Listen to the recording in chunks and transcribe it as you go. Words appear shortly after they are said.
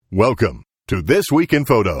Welcome to This Week in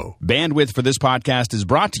Photo. Bandwidth for this podcast is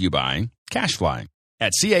brought to you by CashFly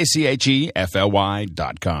at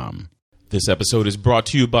CACHEFLY.com. This episode is brought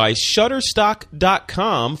to you by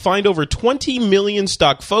Shutterstock.com. Find over 20 million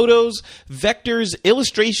stock photos, vectors,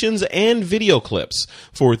 illustrations, and video clips.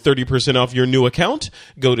 For 30% off your new account,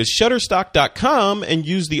 go to Shutterstock.com and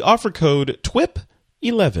use the offer code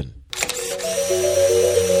TWIP11.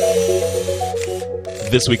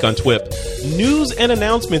 This week on TWIP, news and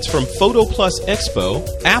announcements from PhotoPlus Expo.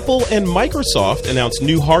 Apple and Microsoft announced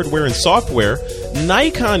new hardware and software.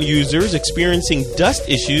 Nikon users experiencing dust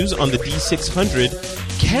issues on the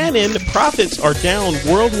D600. Canon profits are down.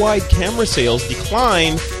 Worldwide camera sales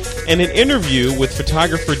decline. And an interview with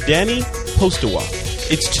photographer Danny Postawa.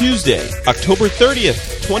 It's Tuesday, October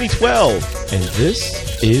 30th, 2012. And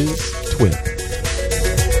this is TWIP.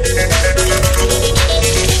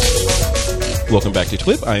 Welcome back to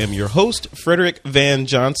TWIP. I am your host, Frederick Van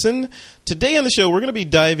Johnson. Today on the show, we're going to be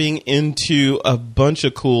diving into a bunch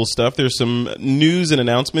of cool stuff. There's some news and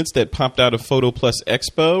announcements that popped out of PhotoPlus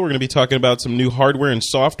Expo. We're going to be talking about some new hardware and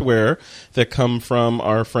software that come from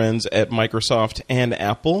our friends at Microsoft and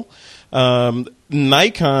Apple.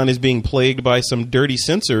 Nikon is being plagued by some dirty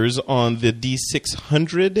sensors on the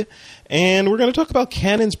D600. And we're going to talk about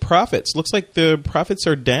Canon's profits. Looks like the profits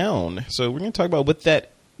are down. So we're going to talk about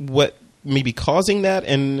what may be causing that,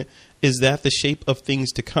 and is that the shape of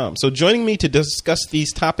things to come? So joining me to discuss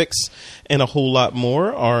these topics and a whole lot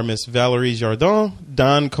more are Miss Valerie Jardin,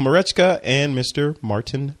 Don Komarechka, and Mr.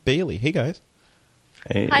 Martin Bailey. Hey, guys.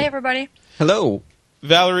 Hey. Hi, everybody. Hello.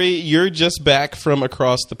 Valerie, you're just back from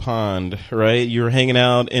across the pond, right? You were hanging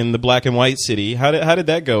out in the black and white city. How did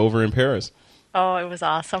that go over in Paris? Oh, it was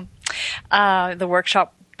awesome. The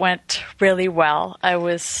workshop went really well. I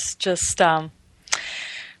was just...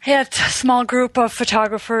 I had a small group of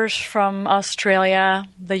photographers from Australia,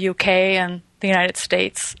 the UK, and the United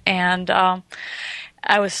States, and I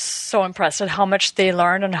was so impressed at how much they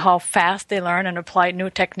learned and how fast they learned and applied new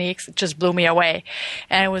techniques. It just blew me away.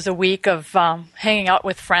 And it was a week of hanging out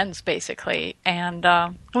with friends, basically, and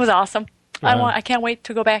it was awesome. Wow. I can't wait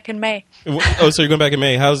to go back in May. Oh, so you're going back in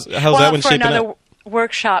May. How's that one shaping up? For another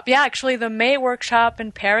workshop. Yeah, actually, the May workshop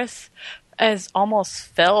in Paris is almost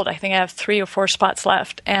filled. I think I have 3 or 4 spots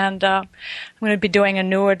left. And I'm going to be doing a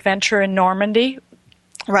new adventure in Normandy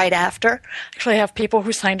right after. Actually, I have people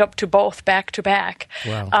who signed up to both back to back.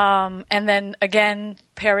 Wow. And then again,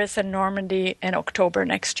 Paris and Normandy in October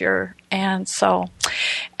next year. And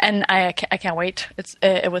I can't wait.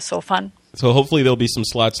 It was so fun. So hopefully there'll be some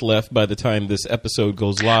slots left by the time this episode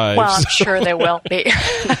goes live. Well, I'm sure there will be.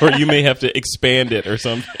 Or you may have to expand it or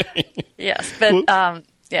something. Yes, but...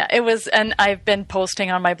 yeah, it was, and I've been posting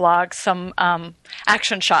on my blog some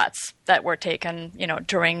action shots that were taken,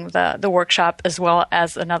 during the workshop, as well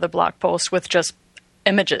as another blog post with just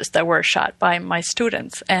images that were shot by my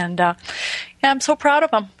students. And I'm so proud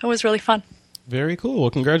of them. It was really fun. Very cool. Well,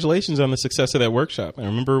 congratulations on the success of that workshop. I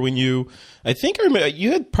remember when you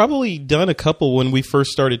had probably done a couple when we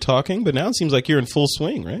first started talking, but now it seems like you're in full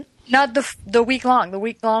swing, right? Not the week long. The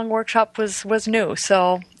week long workshop was new,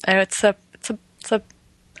 so it's a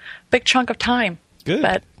big chunk of time. Good.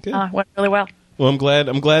 But went really well. Well, I'm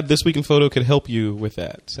glad This Week in Photo could help you with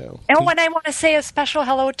that. So, and when I want to say a special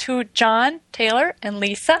hello to John Taylor and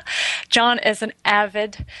Lisa. John is an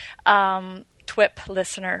avid TWIP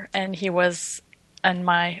listener, and he was on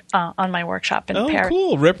my workshop in Paris. Oh,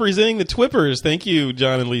 cool! Representing the TWIPers. Thank you,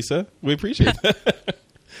 John and Lisa. We appreciate that.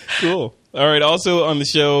 Cool. All right. Also on the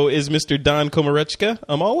show is Mr. Don Komarechka.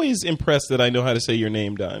 I'm always impressed that I know how to say your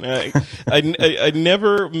name, Don. I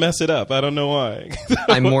never mess it up. I don't know why.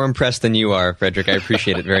 I'm more impressed than you are, Frederick. I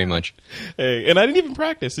appreciate it very much. Hey, and I didn't even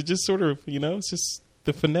practice. It just sort of, it's just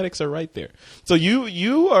the phonetics are right there. So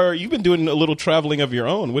you've been doing a little traveling of your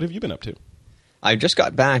own. What have you been up to? I just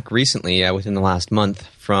got back recently, within the last month,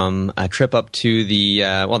 from a trip up to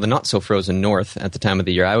the not-so-frozen north at the time of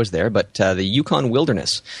the year I was there, but the Yukon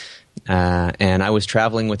wilderness. And I was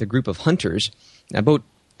traveling with a group of hunters, about,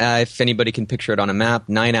 if anybody can picture it on a map,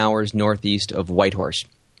 9 hours northeast of Whitehorse,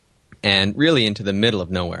 and really into the middle of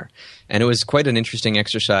nowhere. And it was quite an interesting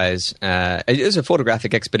exercise. It was a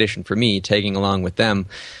photographic expedition for me, tagging along with them.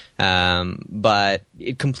 But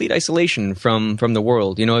complete isolation from the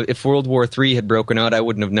world. If World War III had broken out, I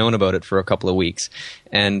wouldn't have known about it for a couple of weeks.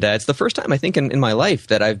 And it's the first time, I think, in my life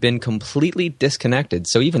that I've been completely disconnected.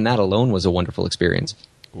 So even that alone was a wonderful experience.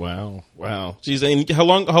 Wow. Geez, and how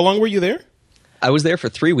long were you there? I was there for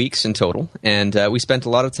 3 weeks in total, and we spent a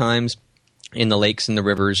lot of times in the lakes and the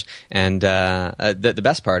rivers. And the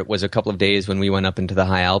best part was a couple of days when we went up into the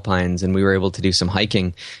high alpines and we were able to do some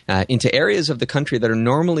hiking into areas of the country that are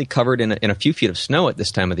normally covered in a few feet of snow at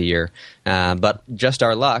this time of the year. But just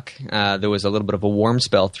our luck, there was a little bit of a warm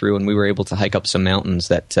spell through and we were able to hike up some mountains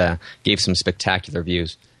that gave some spectacular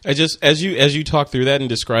views. I just as you talk through that and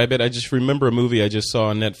describe it, I just remember a movie I just saw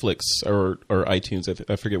on Netflix or iTunes.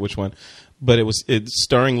 I forget which one, but it's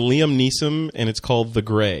starring Liam Neeson and it's called The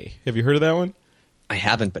Grey. Have you heard of that one? I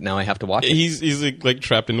haven't, but now I have to watch it. He's like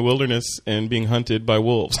trapped in the wilderness and being hunted by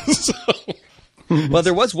wolves. Well,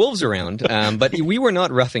 there was wolves around, but we were not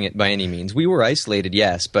roughing it by any means. We were isolated,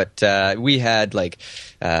 yes, but we had like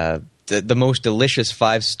the most delicious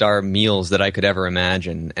 5-star meals that I could ever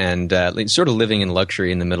imagine, and sort of living in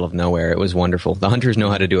luxury in the middle of nowhere. It was wonderful. The hunters know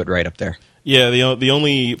how to do it right up there. Yeah, the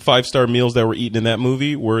only 5-star meals that were eaten in that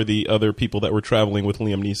movie were the other people that were traveling with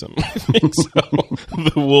Liam Neeson. I think so.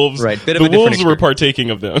 The wolves, right? The wolves were partaking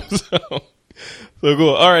of them. So cool.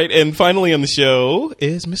 All right, and finally on the show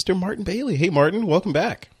is Mr. Martin Bailey. Hey, Martin, welcome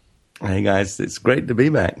back. Hey guys, it's great to be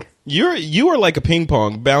back. You are like a ping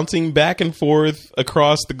pong, bouncing back and forth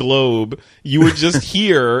across the globe. You were just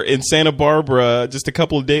here in Santa Barbara just a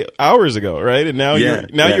couple of hours ago, right? And now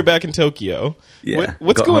you're back in Tokyo. Yeah,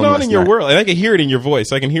 what's going on in your world? And I can hear it in your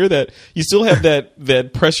voice. I can hear that you still have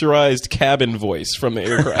that pressurized cabin voice from the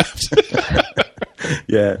aircraft.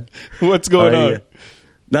 Yeah. What's going on?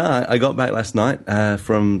 No, I got back last night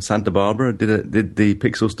from Santa Barbara. Did the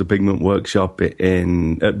Pixels to Pigment workshop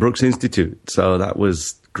at Brooks Institute. So that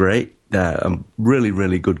was great. A really,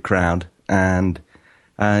 really good crowd, and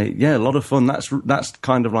a lot of fun. That's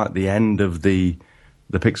kind of like the end of the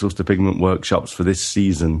Pixels to Pigment workshops for this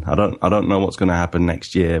season. I don't know what's going to happen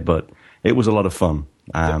next year, but it was a lot of fun.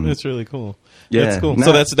 That's really cool. Yeah, that's cool.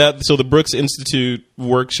 So that's that. So the Brooks Institute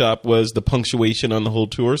workshop was the punctuation on the whole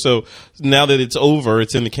tour. So now that it's over,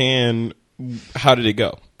 it's in the can. How did it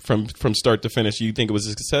go from start to finish? You think it was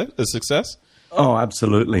a success? Oh,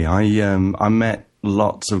 absolutely. I met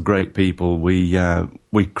lots of great people.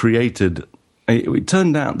 We created. It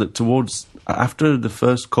turned out that after the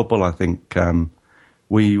first couple, I think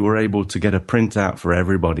we were able to get a printout for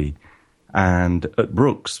everybody. And at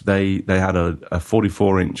Brooks, they had a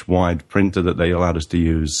 44-inch wide printer that they allowed us to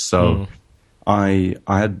use. So I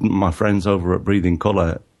had my friends over at Breathing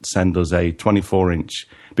Color send us a 24-inch,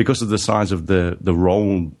 because of the size of the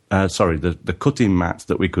cutting mats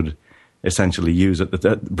that we could essentially use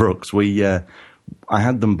at Brooks. I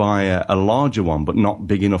had them buy a larger one, but not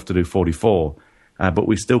big enough to do 44. But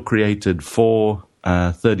we still created 4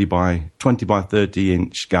 20 by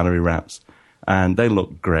 30-inch gallery wraps. And they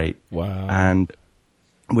look great. Wow. And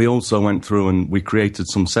we also went through and we created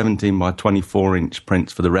some 17 by 24-inch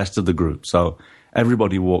prints for the rest of the group. So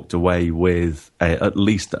everybody walked away with at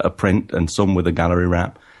least a print and some with a gallery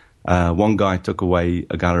wrap. One guy took away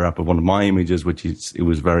a gallery wrap of one of my images, which he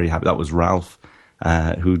was very happy. That was Ralph,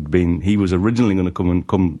 he was originally going to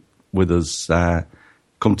come with us,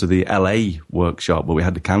 come to the LA workshop, but we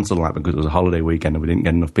had to cancel that because it was a holiday weekend and we didn't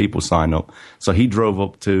get enough people sign up. So he drove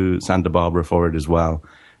up to Santa Barbara for it as well.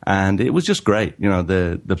 And it was just great.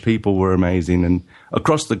 The people were amazing. And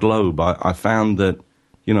across the globe, I found that,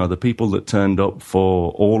 the people that turned up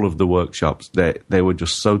for all of the workshops, they were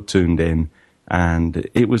just so tuned in. And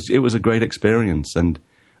it was a great experience. And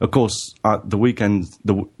of course, the weekends,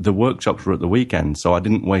 the workshops were at the weekend, so I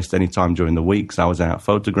didn't waste any time during the weeks. I was out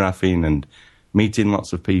photographing and meeting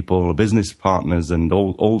lots of people, business partners, and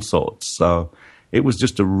all sorts. So it was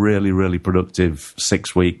just a really, really productive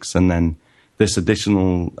 6 weeks. And then this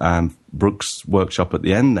additional Brooks workshop at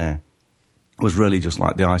the end there was really just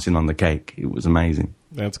like the icing on the cake. It was amazing.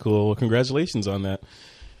 That's cool. Well, congratulations on that.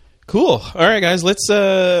 Cool. All right, guys. Let's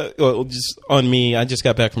just on me. I just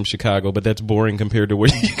got back from Chicago, but that's boring compared to where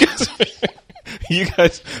you guys are. You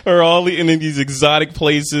guys are all in these exotic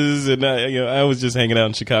places, and I was just hanging out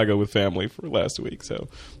in Chicago with family for last week.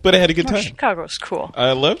 But I had a good time. Chicago's cool.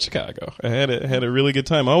 I love Chicago. I had a really good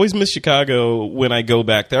time. I always miss Chicago when I go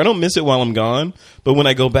back there. I don't miss it while I'm gone, but when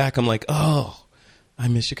I go back, I'm like, oh, I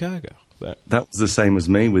miss Chicago. That was the same as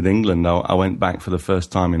me with England. I went back for the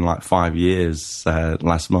first time in like 5 years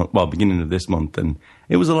last month, beginning of this month, and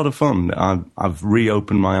it was a lot of fun. I've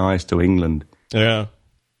reopened my eyes to England. Yeah.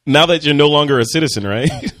 Now that you're no longer a citizen,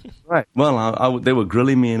 right? Right. Well, they were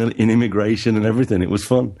grilling me in immigration and everything. It was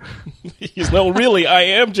fun. No, really, I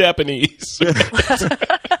am Japanese.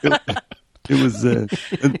 It was.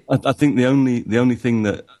 I think the only thing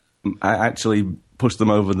that actually pushed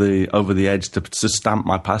them over the edge to stamp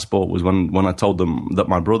my passport was when I told them that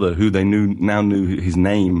my brother, who they now knew his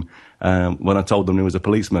name, when I told them he was a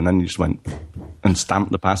policeman, and he just went and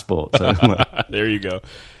stamped the passport. So, there you go.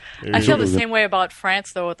 I feel the same way about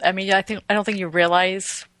France, though. I mean, I don't think you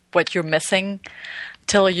realize what you're missing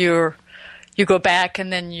till you go back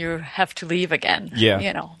and then you have to leave again. Yeah,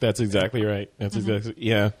 you know. That's exactly right. That's exactly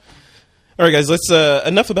yeah. All right, guys. Let's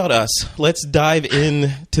enough about us. Let's dive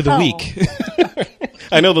into the week.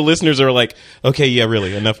 I know the listeners are like, okay, yeah,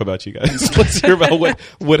 really, enough about you guys. Let's hear about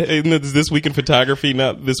what is this week in photography,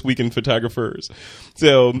 not this week in photographers.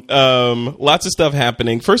 So, lots of stuff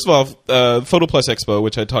happening. First of all, PhotoPlus Expo,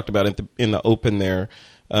 which I talked about in the open there,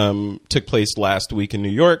 took place last week in New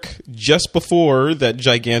York, just before that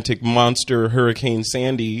gigantic monster Hurricane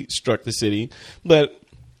Sandy struck the city. But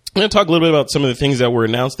I'm going to talk a little bit about some of the things that were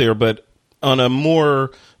announced there, but on a more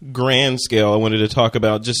grand scale, I wanted to talk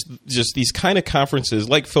about just these kind of conferences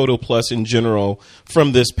like PhotoPlus in general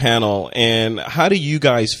from this panel, and how do you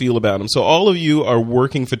guys feel about them? So all of you are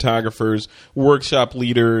working photographers, workshop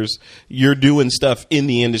leaders, you're doing stuff in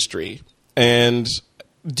the industry. And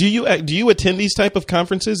do you attend these type of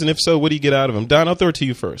conferences? And if so, what do you get out of them? Don, I'll throw it to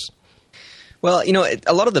you first. Well,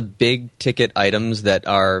 a lot of the big ticket items that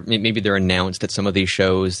are, maybe they're announced at some of these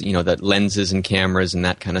shows, that lenses and cameras and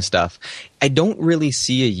that kind of stuff, I don't really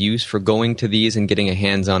see a use for going to these and getting a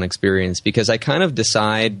hands-on experience, because I kind of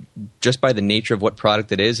decide just by the nature of what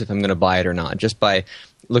product it is if I'm going to buy it or not, just by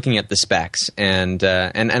looking at the specs. And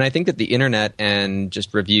I think that the internet and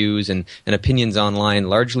just reviews and opinions online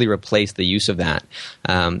largely replace the use of that.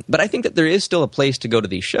 But I think that there is still a place to go to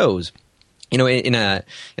these shows. In a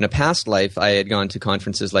past life, I had gone to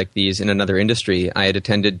conferences like these in another industry. I had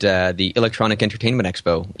attended the Electronic Entertainment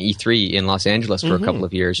Expo, E3, in Los Angeles for a couple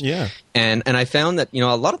of years. Yeah. And I found that,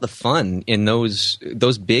 a lot of the fun in those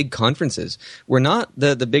big conferences were not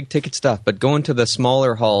the big ticket stuff, but going to the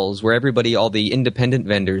smaller halls where all the independent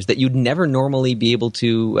vendors that you'd never normally be able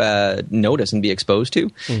to notice and be exposed to.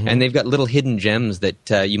 Mm-hmm. And they've got little hidden gems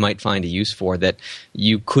that you might find a use for that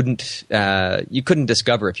you couldn't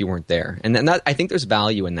discover if you weren't there. And that, I think there's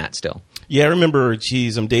value in that still. Yeah, I remember,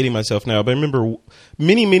 I'm dating myself now, but I remember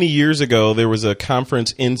many, many years ago, there was a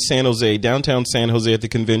conference in San Jose, downtown San Jose at the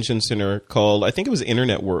convention center called, I think it was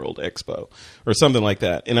Internet World Expo or something like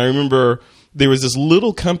that. And I remember there was this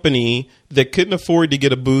little company that couldn't afford to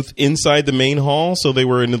get a booth inside the main hall, so they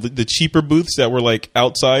were in the cheaper booths that were like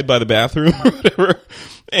outside by the bathroom or whatever.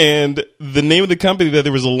 And the name of the company that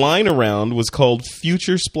there was a line around was called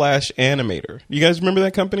Future Splash Animator. You guys remember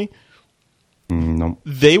that company? No.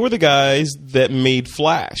 They were the guys that made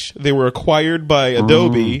Flash. They were acquired by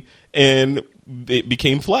Adobe, and it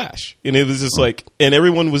became Flash. And it was just and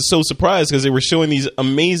everyone was so surprised because they were showing these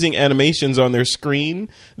amazing animations on their screen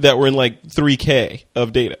that were in 3K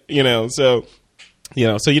of data, So,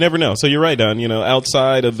 so you never know. So you're right, Don.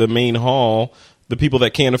 Outside of the main hall, the people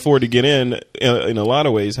that can't afford to get in a lot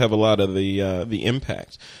of ways, have a lot of the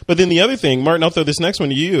impact. But then the other thing, Martin, I'll throw this next one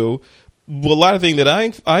to you. Well, a lot of things that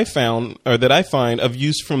I found, or that I find of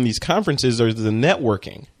use from these conferences, are the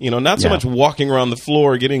networking. Not so much walking around the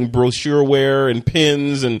floor, getting brochureware and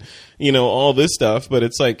pins and all this stuff, but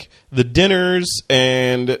it's like the dinners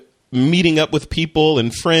and meeting up with people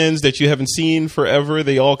and friends that you haven't seen forever.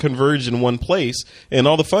 They all converge in one place, and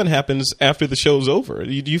all the fun happens after the show's over.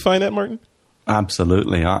 Do you find that, Martin?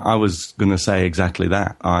 Absolutely. I was going to say exactly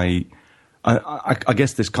that. I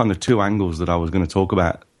guess there's kind of two angles that I was going to talk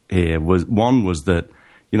about here. One was that,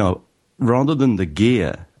 rather than the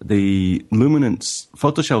gear, the Luminance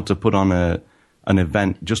Photo Shelter put on an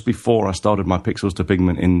event just before I started my Pixels to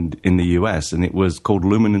Pigment in the US, and it was called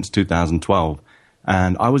Luminance 2012.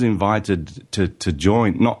 And I was invited to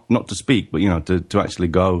join, not to speak, but to actually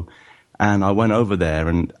go. And I went over there,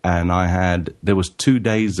 and there was 2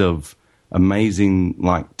 days of amazing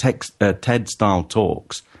TED style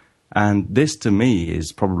talks. And this to me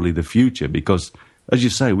is probably the future, because as you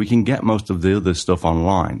say, we can get most of the other stuff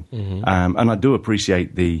online. Mm-hmm. And I do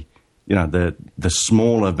appreciate the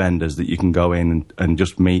smaller vendors that you can go in and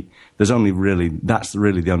just meet. That's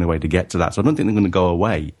really the only way to get to that. So I don't think they're going to go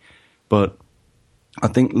away. But I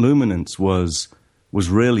think Luminance was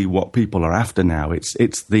really what people are after now.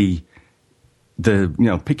 It's the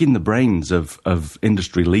picking the brains of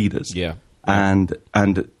industry leaders. Yeah. And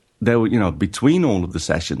there were, between all of the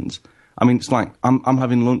sessions, I mean, it's like I'm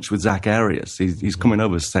having lunch with Zach Arias. He's coming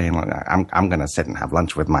over saying, I'm going to sit and have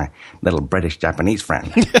lunch with my little British Japanese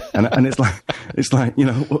friend. and it's like,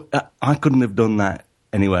 I couldn't have done that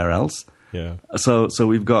anywhere else. Yeah. So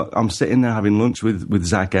I'm sitting there having lunch with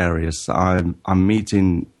Zach Arias. I'm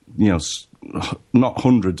meeting, not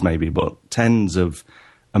hundreds maybe, but tens of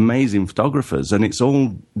amazing photographers, and it's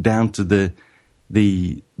all down to the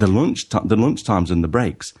lunch times and the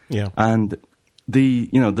breaks. Yeah. And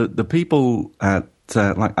the people at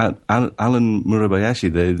Alan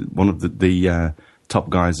Murabayashi, one of the top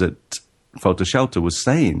guys at Photo Shelter, was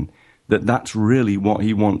saying that that's really what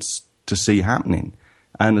he wants to see happening.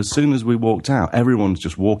 And as soon as we walked out, everyone's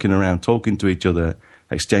just walking around, talking to each other,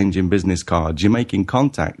 exchanging business cards. You're making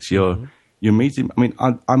contacts. You're meeting. I mean,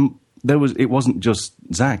 it wasn't just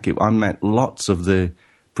Zach. I met lots of the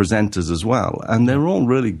presenters as well, and they're all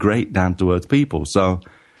really great, down to earth people. So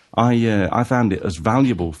I found it as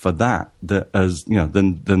valuable for that as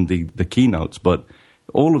than the keynotes, but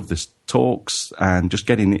all of this talks and just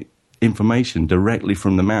getting information directly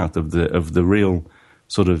from the mouth of the real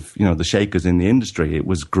sort of the shakers in the industry. It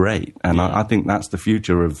was great, and I think that's the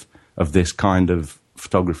future of this kind of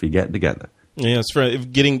photography get together. Yeah, it's for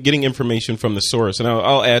getting information from the source, and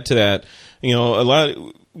I'll add to that. A lot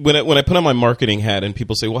when I put on my marketing hat, and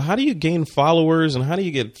people say, "Well, how do you gain followers, and how do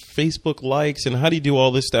you get Facebook likes, and how do you do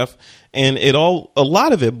all this stuff?" And a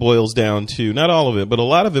lot of it boils down to, not all of it, but a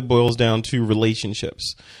lot of it boils down to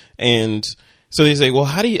relationships. And so they say, "Well,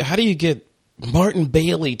 how do you get Martin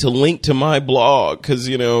Bailey to link to my blog? Because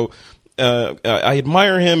I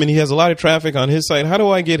admire him and he has a lot of traffic on his site. How do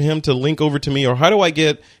I get him to link over to me, or how do I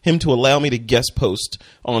get him to allow me to guest post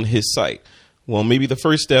on his site?" Well, maybe the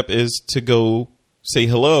first step is to go say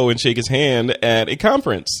hello and shake his hand at a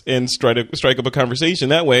conference and strike up a conversation.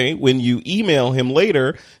 That way, when you email him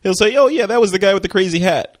later, he'll say, "Oh yeah, that was the guy with the crazy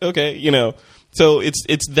hat." Okay, So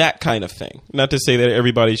it's that kind of thing. Not to say that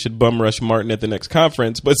everybody should bum rush Martin at the next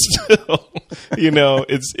conference, but still,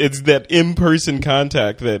 it's that in-person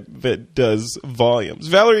contact that does volumes.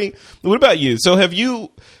 Valerie, what about you? So have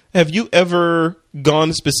you ever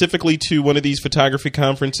gone specifically to one of these photography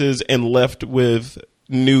conferences and left with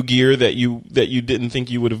new gear that you didn't think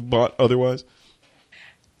you would have bought otherwise?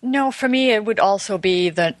 No, for me, it would also be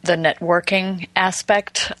the networking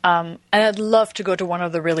aspect. And I'd love to go to one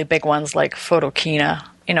of the really big ones like Photokina,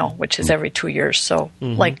 which is every 2 years. So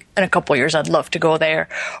like in a couple of years, I'd love to go there,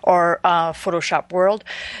 or Photoshop World,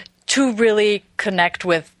 to really connect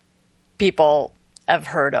with people I've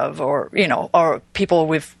heard of, or people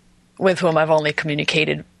with whom I've only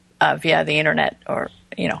communicated via the internet, or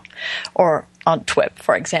on TWIP,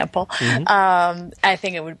 for example. I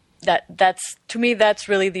think it would. That's to me, that's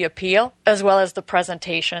really the appeal, as well as the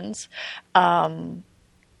presentations. That's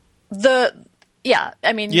the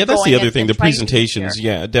other thing, the presentations.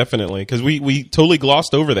 Yeah, definitely, because we totally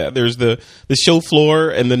glossed over that. There's the show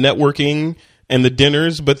floor and the networking and the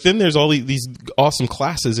dinners, but then there's all these awesome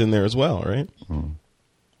classes in there as well, right?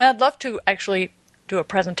 I'd love to actually do a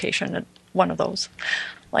presentation at one of those,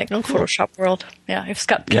 like cool. Photoshop World. Yeah, if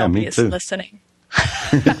Scott Kelby is listening.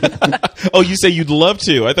 Oh, you say you'd love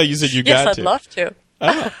to? I thought you said you got to. Yes, I'd love to.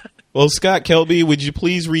 Oh. Well, Scott Kelby, would you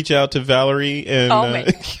please reach out to Valerie and call me,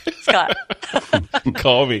 Scott?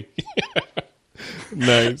 Call me.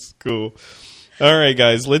 Nice, cool. All right,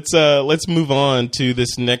 guys, let's move on to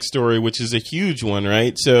this next story, which is a huge one,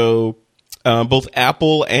 right? So, both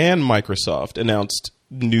Apple and Microsoft announced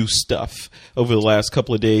new stuff over the last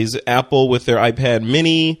couple of days. Apple with their iPad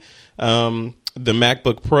Mini. The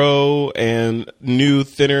MacBook Pro, and new,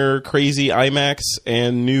 thinner, crazy iMacs,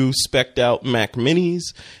 and new spec'd out Mac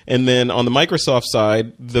Minis. And then on the Microsoft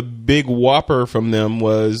side, the big whopper from them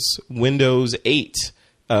was Windows 8.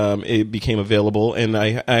 It became available, and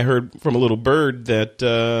I heard from a little bird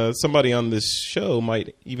that somebody on this show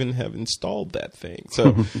might even have installed that thing.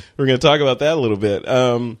 So we're going to talk about that a little bit.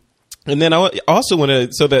 And then I also want to,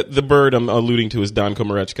 so that the bird I'm alluding to is Don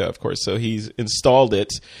Komarechka, of course. So he's installed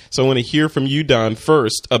it. So I want to hear from you, Don,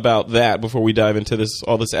 first about that before we dive into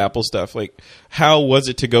all this Apple stuff. Like, how was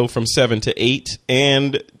it to go from 7 to 8?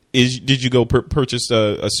 And did you go purchase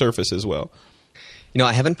a Surface as well?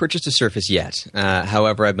 I haven't purchased a Surface yet.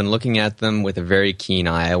 However, I've been looking at them with a very keen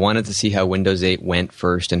eye. I wanted to see how Windows 8 went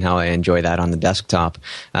first and how I enjoy that on the desktop.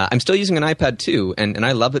 I'm still using an iPad too, and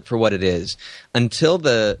I love it for what it is. Until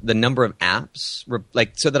the number of apps,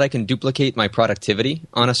 so that I can duplicate my productivity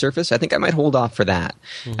on a Surface, I think I might hold off for that.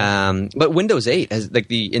 But Windows 8,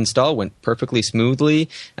 the install went perfectly smoothly.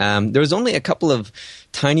 There was only a couple of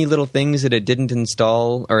tiny little things that it didn't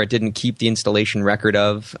install, or it didn't keep the installation record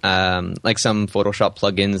of, like some Photoshop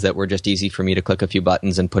plugins that were just easy for me to click a few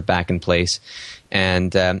buttons and put back in place.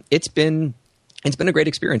 And it's been It's been a great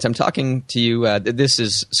experience. I'm talking to you. This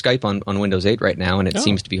is Skype on Windows 8 right now, and it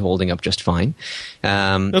seems to be holding up just fine.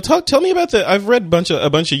 Now, tell me about I've read a bunch of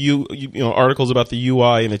articles about the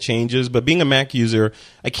UI and the changes, but being a Mac user,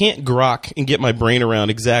 I can't grok and get my brain around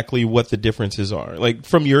exactly what the differences are. Like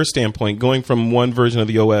from your standpoint, going from one version of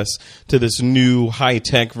the OS to this new high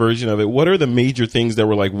tech version of it, what are the major things that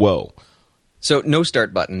were like, whoa? So no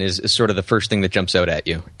start button is sort of the first thing that jumps out at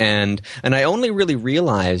you. And I only really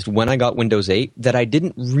realized when I got Windows 8 that I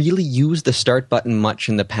didn't really use the start button much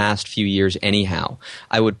in the past few years anyhow.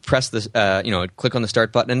 I would press this, I'd click on the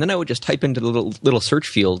start button, and then I would just type into the little search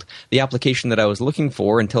field the application that I was looking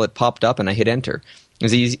for until it popped up and I hit enter. It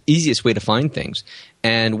was the easiest way to find things.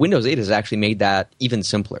 And Windows 8 has actually made that even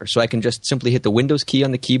simpler. So I can just simply hit the Windows key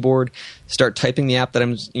on the keyboard, start typing the app that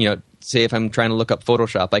I'm, say if I'm trying to look up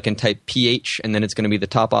Photoshop, I can type PH and then it's going to be the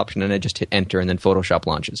top option and I just hit enter and then Photoshop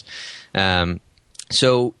launches.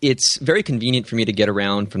 So it's very convenient for me to get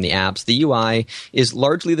around from the apps. The UI is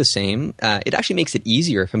largely the same. It actually makes it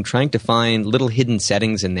easier if I'm trying to find little hidden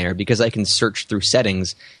settings in there because I can search through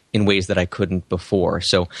settings in ways that I couldn't before.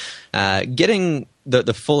 So getting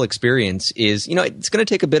the full experience is, it's going to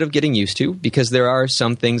take a bit of getting used to because there are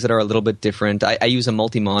some things that are a little bit different. I use a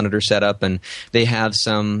multi-monitor setup, and they have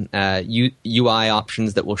some UI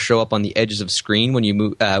options that will show up on the edges of screen when you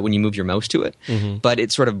move your mouse to it. Mm-hmm. But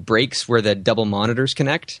it sort of breaks where the double monitors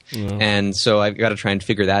connect, and so I've got to try and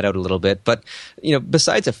figure that out a little bit. But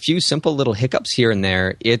besides a few simple little hiccups here and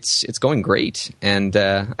there, it's going great, and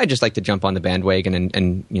I just like to jump on the bandwagon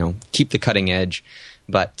and keep the cutting edge.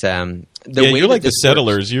 But you're like the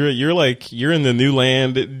settlers. You're in the new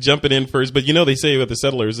land, jumping in first. But they say about the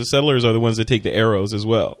settlers are the ones that take the arrows as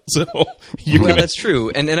well. So that's true.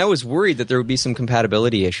 And I was worried that there would be some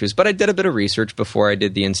compatibility issues. But I did a bit of research before I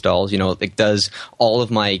did the installs. Does all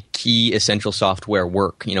of my key essential software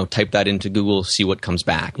work? Type that into Google, see what comes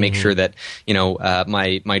back. Make sure that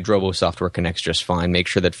my Drobo software connects just fine. Make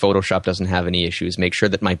sure that Photoshop doesn't have any issues. Make sure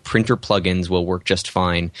that my printer plugins will work just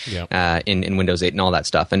fine in Windows 8 and all that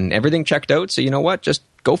stuff. And everything checked out, so you know what? Just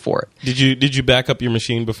go for it. Did you back up your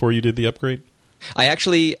machine before you did the upgrade? I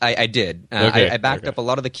did. I backed up a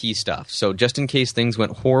lot of the key stuff. So just in case things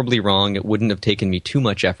went horribly wrong, it wouldn't have taken me too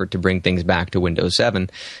much effort to bring things back to Windows 7.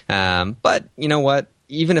 But you know what?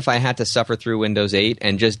 Even if I had to suffer through Windows 8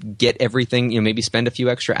 and just get everything, maybe spend a few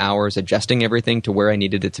extra hours adjusting everything to where I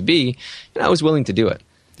needed it to be, I was willing to do it.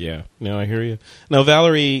 Yeah. No, I hear you. Now,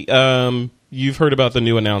 Valerie, you've heard about the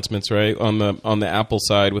new announcements, right? On the Apple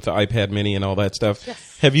side with the iPad Mini and all that stuff.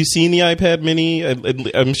 Yes. Have you seen the iPad Mini?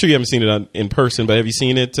 I'm sure you haven't seen it in person, but have you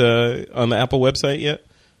seen it on the Apple website yet?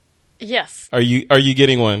 Yes. Are you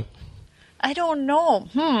getting one? I don't know.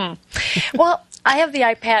 Well, I have the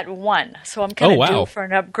iPad 1, so I'm kind of due for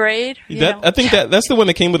an upgrade. I think that's the one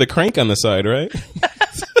that came with a crank on the side, right?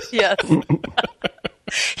 Yes.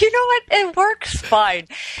 You know what? It works fine.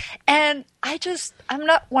 And I'm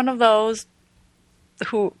not one of those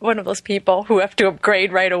people who have to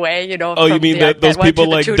upgrade right away, Oh, you mean those people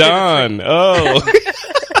like Don? Oh.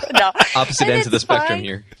 No. Opposite ends of the spectrum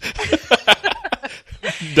here.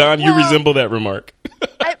 Don, you resemble that remark.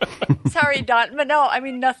 Sorry, Don, but no, I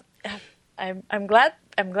mean, nothing. I'm glad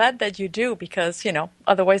that you do because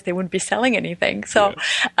otherwise they wouldn't be selling anything. So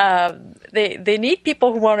they need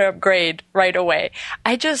people who want to upgrade right away.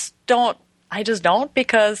 I just don't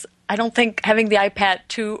because I don't think having the iPad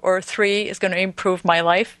 2 or 3 is going to improve my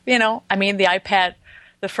life. I mean,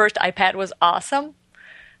 the first iPad was awesome.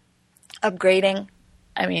 Upgrading,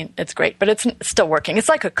 I mean, it's great, but it's still working. It's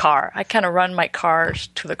like a car. I kind of run my cars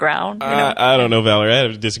to the ground. I don't know, Valerie. I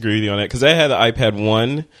have to disagree with you on that because I had the iPad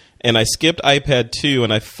 1 and I skipped iPad 2,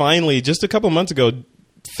 and I finally, just a couple months ago,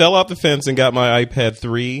 fell off the fence and got my iPad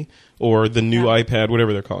 3 or the new iPad,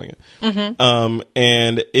 whatever they're calling it. Mm-hmm.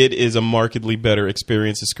 And it is a markedly better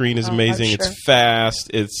experience. The screen is amazing. Sure. It's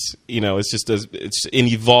fast. It's it's an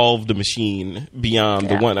evolved machine beyond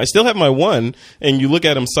the one. I still have my one, and you look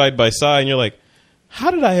at them side by side, and you're like,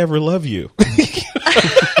 how did I ever love you?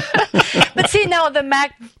 But see, now the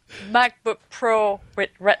MacBook Pro with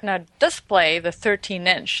Retina display, the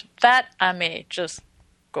 13-inch, that I may just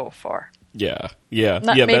go for. Yeah.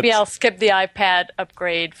 Maybe I'll skip the iPad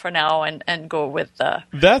upgrade for now and go with the.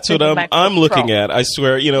 That's what I'm looking at. I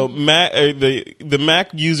swear, the Mac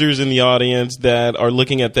users in the audience that are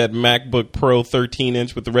looking at that MacBook Pro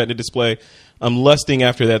 13-inch with the Retina display, I'm lusting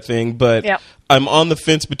after that thing, but I'm on the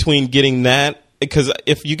fence between getting that because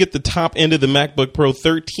if you get the top end of the MacBook Pro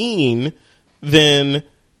 13, then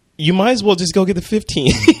you might as well just go get the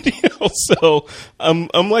 15. So I'm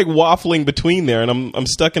like waffling between there, and I'm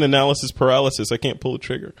stuck in analysis paralysis. I can't pull a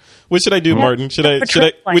trigger. What should I do, Martin?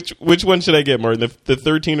 Which one should I get, Martin? The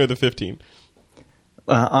 13 or the 15?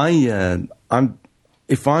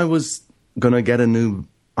 If I was going to get a new,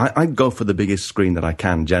 I'd go for the biggest screen that I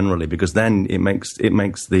can generally, because then it makes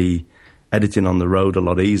the editing on the road a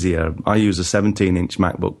lot easier. I use a 17-inch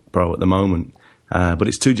MacBook Pro at the moment, but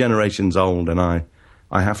it's 2 generations old, and I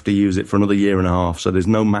have to use it for another year and a half. So there's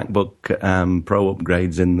no MacBook Pro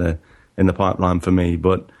upgrades in the pipeline for me.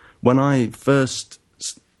 But when I first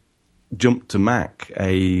jumped to Mac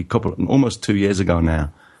almost 2 years ago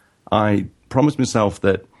now, I promised myself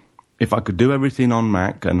that if I could do everything on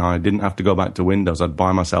Mac and I didn't have to go back to Windows, I'd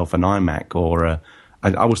buy myself an iMac, or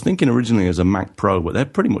I was thinking originally as a Mac Pro, but they're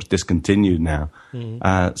pretty much discontinued now.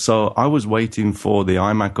 Mm-hmm. So I was waiting for the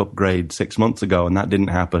iMac upgrade 6 months ago, and that didn't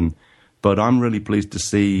happen. But I'm really pleased to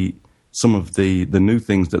see some of the new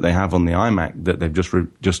things that they have on the iMac that they've just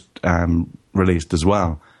released as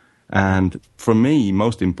well. And for me,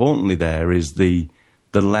 most importantly, there is the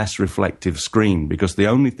less reflective screen, because the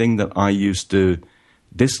only thing that I used to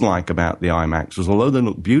dislike about the iMacs was, although they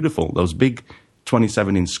look beautiful, those big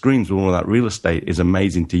 27-inch screens with all that real estate is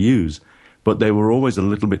amazing to use, but they were always a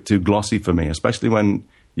little bit too glossy for me, especially when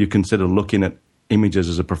you consider looking at images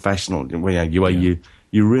as a professional, where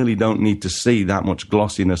you really don't need to see that much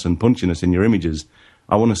glossiness and punchiness in your images.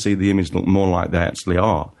 I want to see the image look more like they actually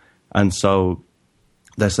are. And so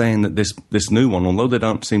they're saying that this new one, although they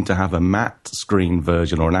don't seem to have a matte screen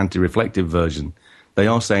version or an anti-reflective version, they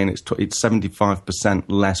are saying it's 75%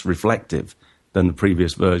 less reflective than the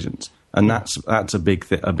previous versions, and that's a big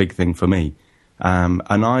thing for me. And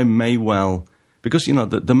I may well, because the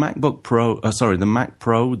MacBook Pro, the Mac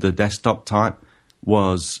Pro, the desktop type,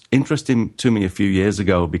 was interesting to me a few years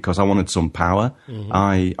ago because I wanted some power.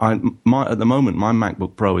 Mm-hmm. At the moment, my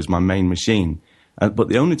MacBook Pro is my main machine, but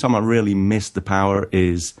the only time I really miss the power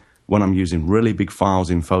is when I'm using really big files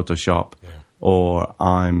in Photoshop. Yeah. Or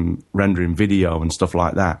I'm rendering video and stuff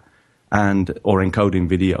like that, or encoding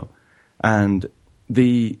video. And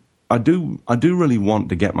I do really want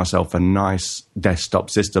to get myself a nice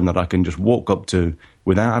desktop system that I can just walk up to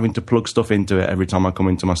without having to plug stuff into it every time I come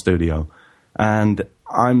into my studio. And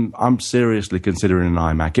I'm seriously considering an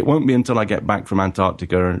iMac. It won't be until I get back from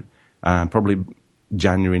Antarctica, probably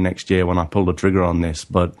January next year, when I pull the trigger on this.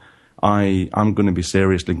 But I'm going to be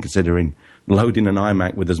seriously considering loading an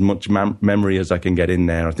iMac with as much memory as I can get in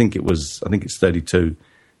there. I think it's 32.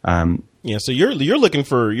 So you're looking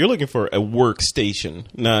for a workstation,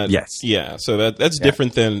 not yes. Yeah, so that's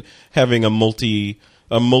different than having a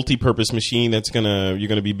multi-purpose machine you're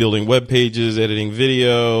gonna be building web pages, editing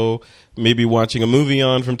video, maybe watching a movie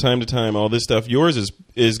on from time to time, all this stuff. Yours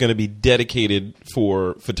is going to be dedicated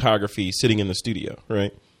for photography, sitting in the studio,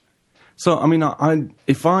 right? So, I mean,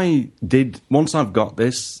 once I've got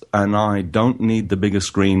this and I don't need the bigger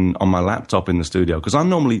screen on my laptop in the studio, because I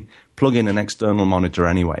normally plug in an external monitor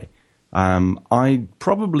anyway, I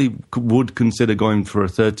probably would consider going for a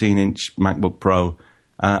 13-inch MacBook Pro,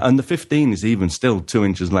 and the 15 is even still 2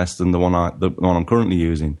 inches less than the one I'm currently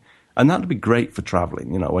using. And that would be great for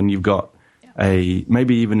traveling, when you've got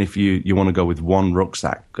maybe even if you want to go with one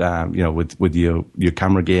rucksack, with your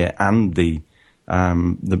camera gear and the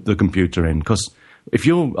computer in, because if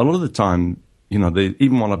a lot of the time,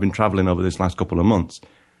 even while I've been traveling over this last couple of months,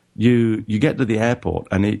 you get to the airport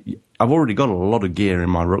and I've already got a lot of gear in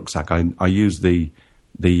my rucksack. I use the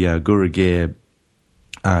Guru Gear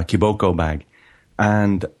Kiboko bag,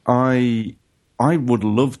 and I would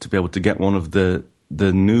love to be able to get one of the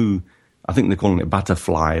new, I think they're calling it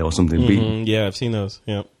Butterfly or something. Mm-hmm. Yeah, I've seen those.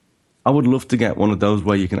 Yeah, I would love to get one of those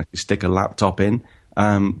where you can actually stick a laptop in.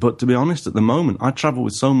 But to be honest, at the moment, I travel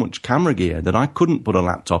with so much camera gear that I couldn't put a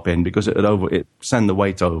laptop in because it send the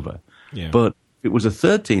weight over. Yeah. But if it was a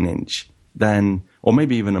 13-inch, then, or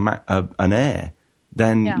maybe even an Air,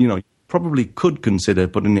 then you probably could consider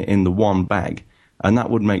putting it in the one bag, and that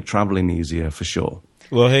would make traveling easier for sure.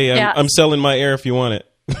 Well, hey, I'm selling my Air if you want it.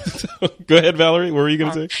 Go ahead, Valerie. What were you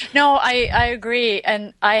going to say? No, I agree,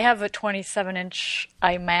 and I have a 27-inch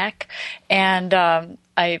iMac, and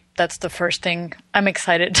that's the first thing I'm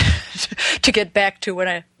excited to get back to when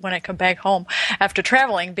I come back home after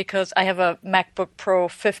traveling, because I have a MacBook Pro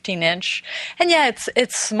 15-inch, and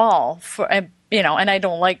it's small for and I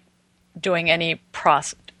don't like doing any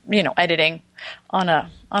editing on a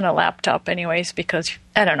laptop anyways, because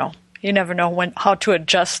I don't know. You never know how to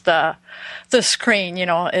adjust the screen,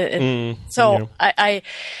 So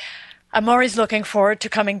I'm always looking forward to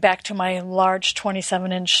coming back to my large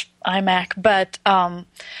 27-inch iMac. But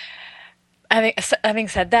having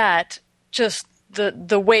said that, just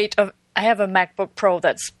the weight of. I have a MacBook Pro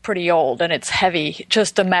that's pretty old and it's heavy.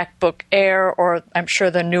 Just the MacBook Air, or I'm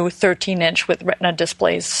sure the new 13-inch with Retina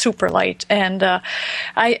display is super light. And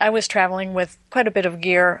I was traveling with quite a bit of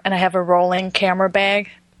gear, and I have a rolling camera bag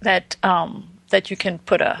that you can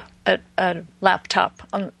put a laptop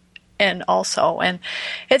on. And also, and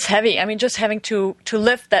it's heavy. I mean, just having to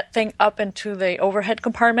lift that thing up into the overhead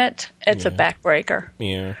compartment, it's a backbreaker.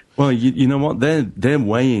 Yeah. Well, you know what? They're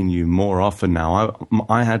weighing you more often now.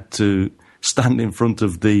 I had to stand in front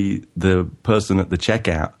of the person at the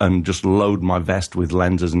checkout and just load my vest with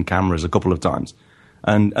lenses and cameras a couple of times,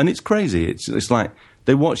 and it's crazy. It's like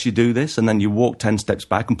they watch you do this, and then you walk 10 steps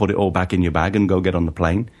back and put it all back in your bag and go get on the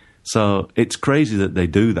plane. So it's crazy that they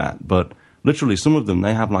do that, but. Literally, some of them,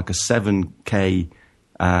 they have like a 7K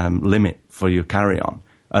limit for your carry-on.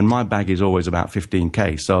 And my bag is always about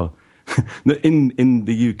 15K. So in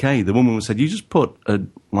the UK, the woman said, you just put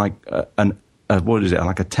like a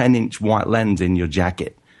 10-inch white lens in your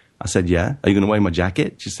jacket. I said, yeah. Are you going to weigh my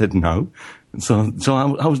jacket? She said, no. And so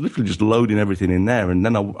I was literally just loading everything in there. And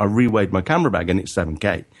then I reweighed my camera bag, and it's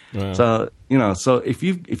 7K. Wow. So, so if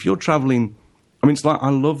you're traveling, I mean, it's like I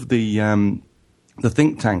love the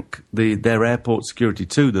think tank, their airport security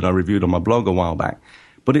 2 that I reviewed on my blog a while back.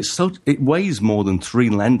 But it weighs more than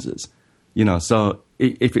 3 lenses, so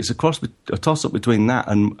if it's a toss-up between that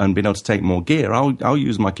and being able to take more gear, I'll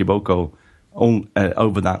use my Kiboko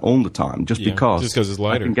over that all the time, just because it's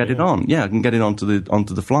lighter. I can get it on. Yeah, I can get it onto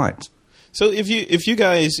the flights. So if you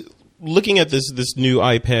guys looking at this new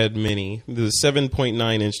iPad Mini, the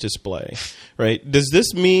 7.9-inch display, right? Does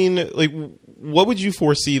this mean what would you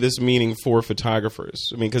foresee this meaning for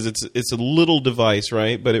photographers? I mean, because it's a little device,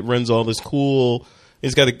 right? But it runs all this cool.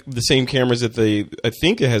 It's got the same cameras I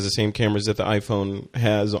think it has the same cameras that the iPhone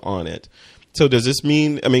has on it. So does this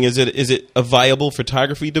mean? I mean, is it a viable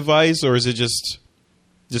photography device, or is it just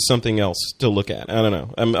something else to look at? I don't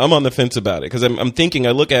know. I'm on the fence about it because I'm thinking.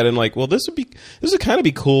 I look at it and like, well, this would kind of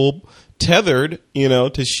be cool, tethered,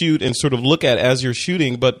 to shoot and sort of look at as you're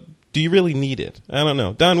shooting. But do you really need it? I don't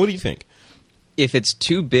know. Don, what do you think? If it's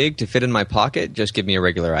too big to fit in my pocket, just give me a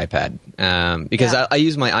regular iPad. Because I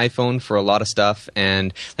use my iPhone for a lot of stuff.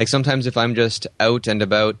 And like sometimes if I'm just out and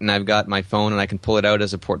about and I've got my phone and I can pull it out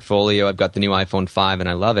as a portfolio, I've got the new iPhone 5 and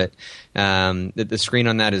I love it. The screen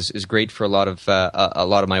on that is great for a lot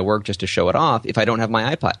of my work just to show it off if I don't have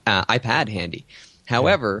my iPad handy.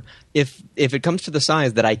 However, if it comes to the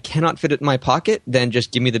size that I cannot fit it in my pocket, then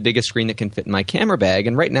just give me the biggest screen that can fit in my camera bag.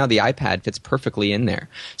 And right now, the iPad fits perfectly in there.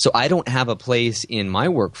 So I don't have a place in my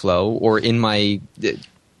workflow or in my,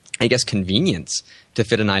 I guess, convenience to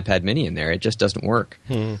fit an iPad Mini in there. It just doesn't work.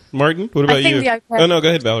 Martin, what about you? Oh, no, go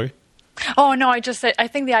ahead, Valerie. Oh, no, I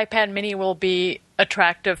think the iPad Mini will be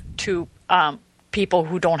attractive to people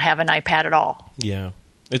who don't have an iPad at all. Yeah.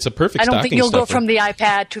 It's a perfect I don't think you'll stuffer. go from the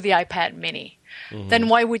iPad to the iPad Mini. Mm-hmm. Then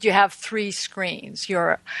why would you have 3 screens?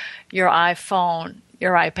 Your iPhone,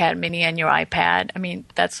 your iPad Mini, and your iPad. I mean,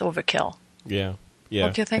 that's overkill. Yeah.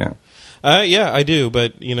 What do you think? Yeah, I do,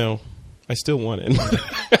 but I still want it.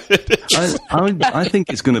 I think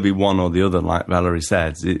it's going to be one or the other, like Valerie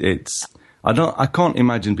said. I can't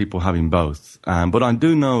imagine people having both. But I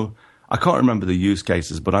do know. I can't remember the use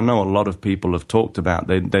cases, but I know a lot of people have talked about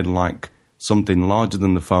they'd like something larger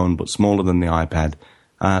than the phone but smaller than the iPad.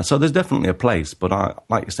 So there's definitely a place, but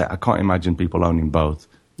like I said, I can't imagine people owning both.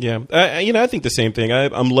 Yeah, I think the same thing.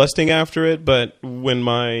 I'm lusting after it, but when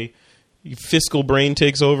my fiscal brain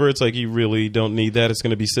takes over, it's like you really don't need that. It's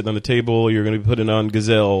going to be sitting on the table. You're going to be putting it on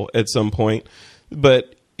Gazelle at some point.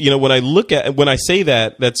 But when I say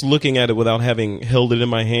that, that's looking at it without having held it in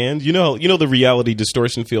my hand. You know the reality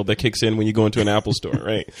distortion field that kicks in when you go into an Apple store,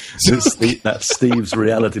 right? That's Steve's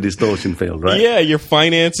reality distortion field, right? Yeah, your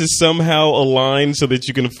finances somehow align so that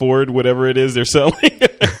you can afford whatever it is they're selling.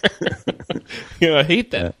 I hate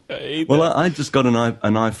that. I just got an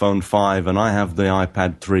iPhone 5 and I have the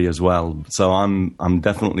iPad 3 as well, so I'm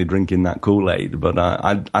definitely drinking that Kool-Aid. But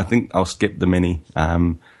I think I'll skip the Mini.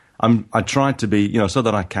 I try to be, so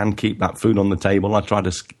that I can keep that food on the table. I try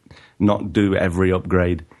to not do every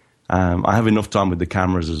upgrade. I have enough time with the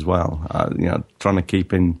cameras as well. Trying to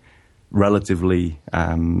keep in relatively,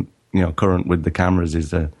 current with the cameras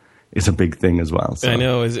is a big thing as well. So. I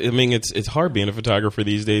know. It's hard being a photographer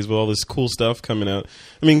these days with all this cool stuff coming out.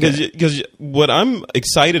 I mean, because what I'm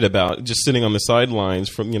excited about, just sitting on the sidelines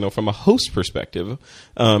from a host perspective,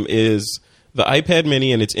 is the iPad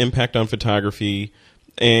Mini and its impact on photography.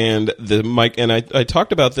 And the mic, and I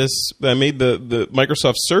talked about this. I made the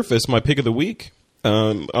Microsoft Surface my pick of the week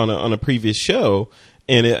on a previous show,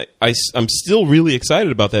 and I'm still really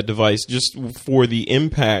excited about that device just for the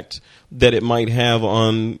impact that it might have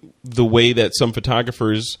on the way that some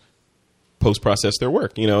photographers post-process their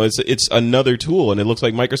work. It's another tool, and it looks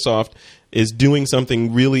like Microsoft is doing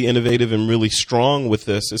something really innovative and really strong with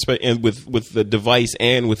this, and with the device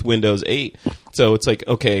and with Windows 8. So it's like,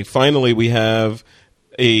 okay, finally we have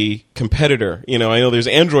a competitor. I know there's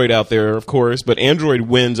Android out there, of course, but Android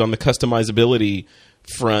wins on the customizability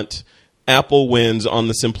front. Apple wins on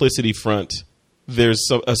the simplicity front. There's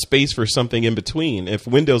a space for something in between. If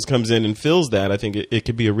Windows comes in and fills that, I think it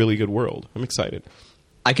could be a really good world. I'm excited.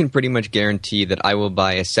 I can pretty much guarantee that I will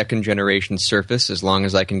buy a second-generation Surface as long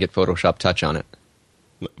as I can get Photoshop Touch on it.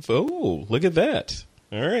 Oh, look at that.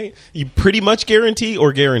 All right. You pretty much guarantee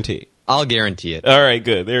or guarantee? I'll guarantee it. All right,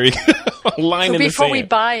 good. There you go. Line in the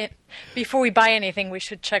sand. Before we buy anything, we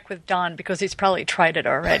should check with Don because he's probably tried it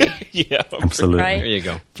already. Yeah. Absolutely. Right? There you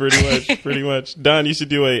go. Pretty much. Don, you should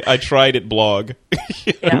do a I tried it blog.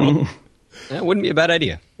 Yeah. That wouldn't be a bad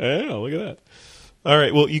idea. Yeah, look at that. All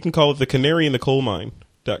right. Well, you can call it the Canary in the Coal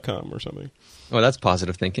Mine.com or something. Oh, that's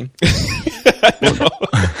positive thinking.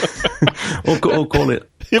 or call it.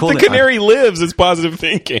 If the canary lives, it's positive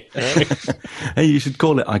thinking. Hey, you should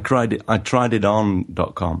call it I tried it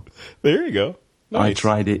on.com. There you go. Nice. I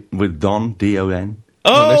tried it with Don, D-O-N.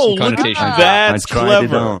 Oh, there's some look at connotation. that's I tried it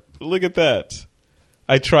clever. on. Look at that.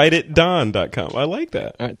 I tried it don.com. I like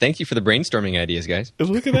that. All right, thank you for the brainstorming ideas, guys.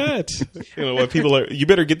 Look at that. What people are. You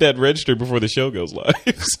better get that registered before the show goes live.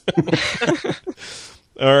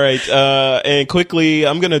 All right, and quickly,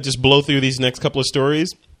 I'm going to just blow through these next couple of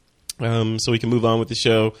stories so we can move on with the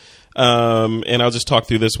show. And I'll just talk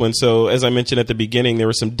through this one. So, as I mentioned at the beginning, there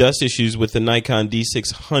were some dust issues with the Nikon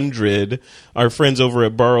D600. Our friends over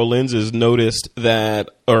at Borrow Lenses noticed that,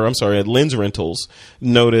 at Lens Rentals,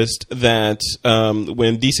 noticed that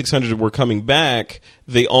when D600 were coming back,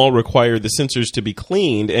 they all required the sensors to be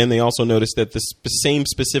cleaned, and they also noticed that the same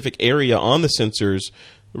specific area on the sensors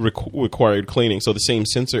required cleaning, so the same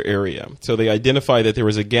sensor area. So they identified that there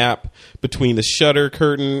was a gap between the shutter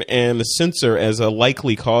curtain and the sensor as a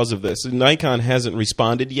likely cause of this. Nikon hasn't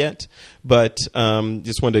responded yet, but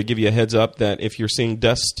just wanted to give you a heads up that if you're seeing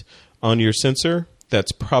dust on your sensor,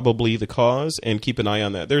 that's probably the cause, and keep an eye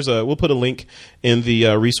on that. We'll put a link in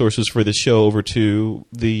the resources for the show over to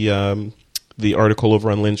the article over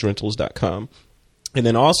on lensrentals.com. And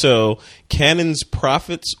then also, Canon's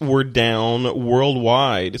profits were down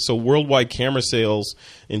worldwide. So worldwide camera sales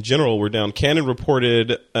in general were down. Canon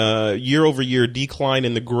reported year-over-year decline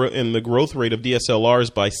in the growth rate of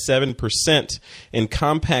DSLRs by 7% and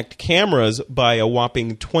compact cameras by a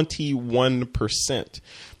whopping 21%.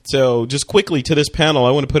 So just quickly to this panel,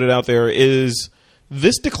 I want to put it out there, is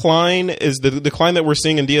this decline is the decline that we're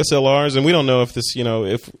seeing in DSLRs, and we don't know if this,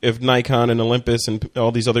 if Nikon and Olympus and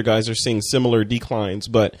all these other guys are seeing similar declines,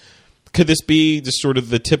 but could this be just sort of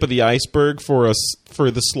the tip of the iceberg for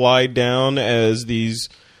the slide down as these,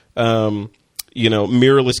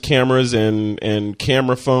 mirrorless cameras and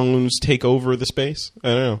camera phones take over the space? I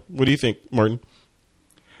don't know. What do you think, Martin?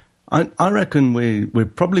 I reckon we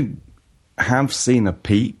probably have seen a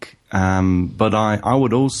peak, but I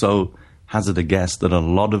would also hazard a guess that a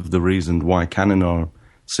lot of the reason why Canon are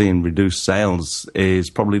seeing reduced sales is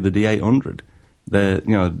probably the D800.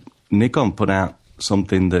 Nikon put out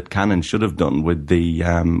something that Canon should have done with the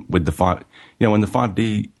five. When the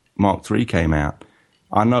 5D Mark III came out,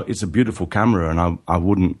 I know it's a beautiful camera, and I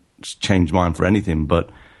wouldn't change mine for anything. But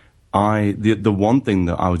the one thing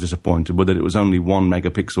that I was disappointed with, that it was only 1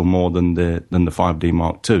 megapixel more than the 5D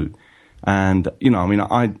Mark II. And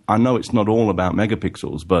I know it's not all about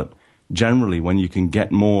megapixels, but generally, when you can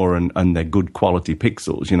get more and they're good quality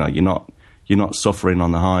pixels, you're not suffering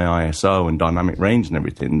on the high ISO and dynamic range and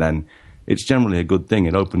everything, then it's generally a good thing.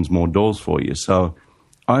 It opens more doors for you. So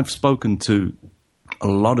I've spoken to a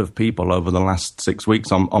lot of people over the last 6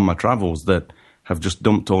 weeks on my travels that have just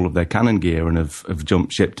dumped all of their Canon gear and have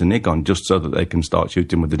jumped ship to Nikon just so that they can start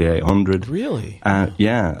shooting with the D800. Really?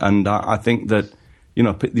 Yeah, and I think that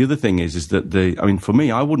the other thing is that for me,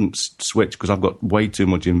 I wouldn't switch because I've got way too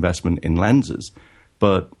much investment in lenses.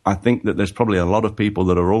 But I think that there's probably a lot of people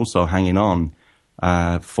that are also hanging on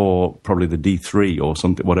for probably the D3 or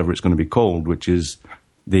something, whatever it's going to be called, which is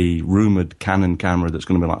the rumored Canon camera that's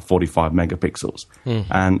going to be like 45 megapixels.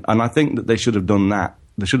 And I think that they should have done that.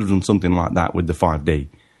 They should have done something like that with the 5D.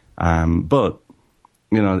 But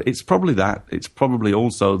it's probably that. It's probably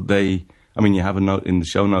also you have a note in the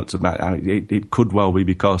show notes about how it could well be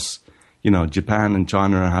because, Japan and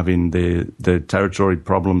China are having the territory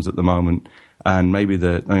problems at the moment, and maybe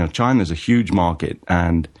China's a huge market,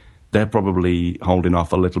 and they're probably holding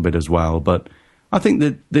off a little bit as well. But I think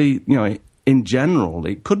that in general,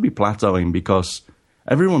 it could be plateauing because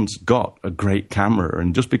everyone's got a great camera,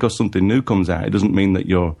 and just because something new comes out, it doesn't mean that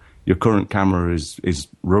your current camera is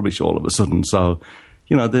rubbish all of a sudden. So,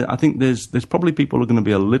 I think there's probably people who are going to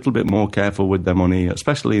be a little bit more careful with their money,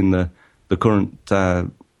 especially in the current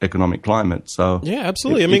economic climate. So yeah,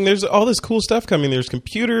 absolutely. I mean, there's all this cool stuff coming. There's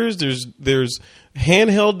computers, there's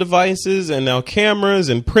handheld devices, and now cameras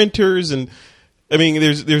and printers, and I mean,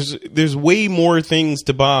 there's way more things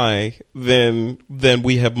to buy than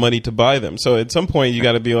we have money to buy them. So at some point, you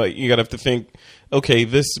got to have to think, okay,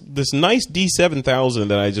 this nice D7000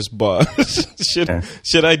 that I just bought,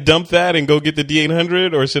 should I dump that and go get the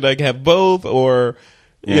D800, or should I have both, or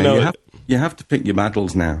You have to pick your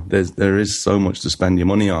battles now. There is so much to spend your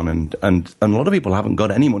money on, and a lot of people haven't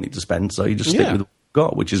got any money to spend, so you just stick with what you've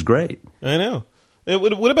got, which is great. I know.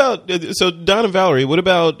 What about, so Don and Valerie, what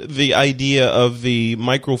about the idea of the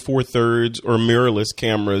micro four thirds or mirrorless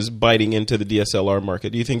cameras biting into the DSLR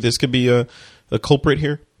market? Do you think this could be a culprit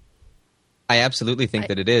here? I absolutely think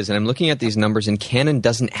that it is. And I'm looking at these numbers, and Canon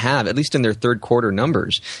doesn't have, at least in their third quarter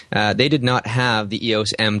numbers, they did not have the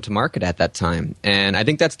EOS M to market at that time. And I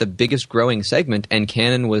think that's the biggest growing segment, and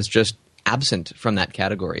Canon was just absent from that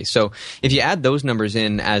category. So if you add those numbers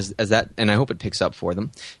in as that, and I hope it picks up for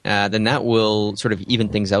them, then that will sort of even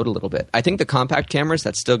things out a little bit. I think the compact cameras,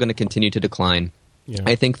 that's still going to continue to decline. Yeah.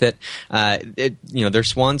 I think that their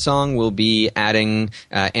swan song will be adding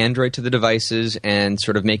Android to the devices and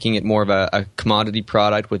sort of making it more of a commodity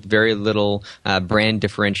product with very little brand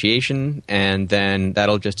differentiation, and then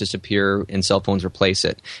that'll just disappear and cell phones replace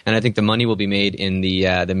it. And I think the money will be made in the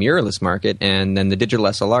mirrorless market, and then the digital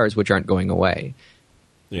SLRs, which aren't going away.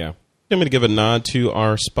 Yeah. I'm going to give a nod to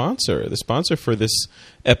our sponsor. The sponsor for this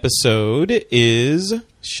episode is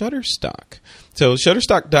Shutterstock. So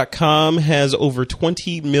Shutterstock.com has over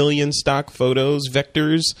 20 million stock photos,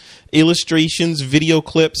 vectors, illustrations, video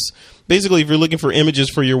clips. Basically, if you're looking for images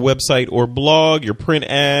for your website or blog, your print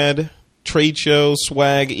ad, trade show,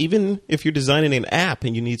 swag, even if you're designing an app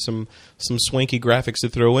and you need some swanky graphics to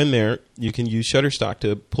throw in there, you can use Shutterstock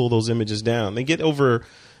to pull those images down. They get over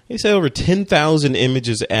 10,000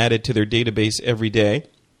 images added to their database every day.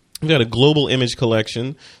 We've got a global image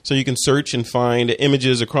collection, so you can search and find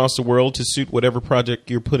images across the world to suit whatever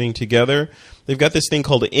project you're putting together. They've got this thing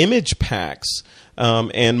called image packs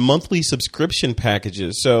and monthly subscription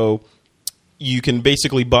packages. So you can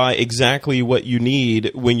basically buy exactly what you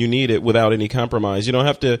need when you need it without any compromise. You don't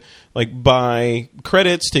have to buy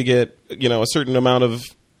credits to get a certain amount of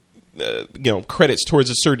credits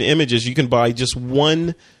towards a certain images. You can buy just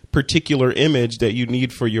one particular image that you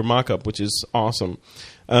need for your mock-up, which is awesome.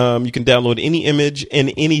 You can download any image in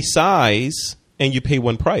any size, and you pay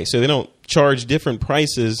one price. So they don't charge different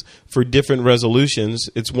prices for different resolutions.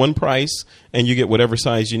 It's one price, and you get whatever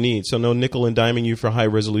size you need. So no nickel and diming you for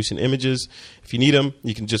high-resolution images. If you need them,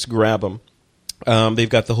 you can just grab them. They've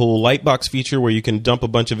got the whole Lightbox feature where you can dump a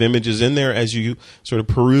bunch of images in there as you sort of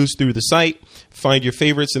peruse through the site, find your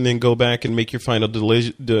favorites, and then go back and make your final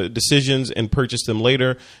decisions and purchase them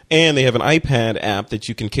later. And they have an iPad app that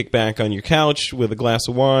you can kick back on your couch with a glass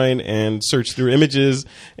of wine and search through images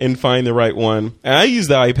and find the right one. And I use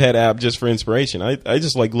the iPad app just for inspiration. I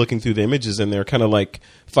just like looking through the images in there, kind of like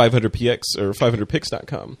 500px or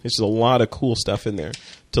 500pix.com. There's just a lot of cool stuff in there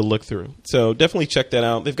to look through. So definitely check that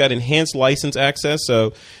out. They've got enhanced license access.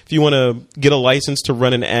 So if you want to get a license to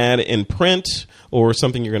run an ad in print or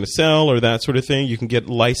something you're going to sell or that sort of thing, you can get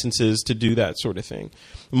licenses to do that sort of thing.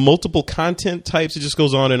 Multiple content types, it just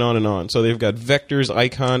goes on and on and on. So they've got vectors,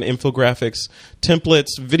 icon, infographics,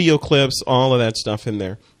 templates, video clips, all of that stuff in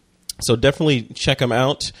there. So definitely check them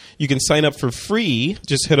out. You can sign up for free.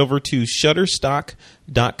 Just head over to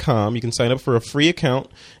Shutterstock.com. You can sign up for a free account.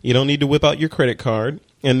 You don't need to whip out your credit card.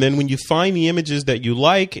 And then when you find the images that you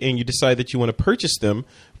like and you decide that you want to purchase them,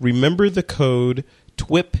 remember the code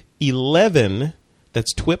TWIP11,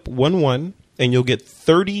 that's TWIP11, and you'll get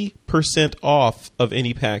 30% off of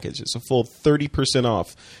any package. It's a full 30%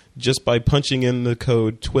 off just by punching in the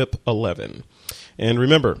code TWIP11. And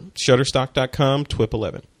remember, Shutterstock.com,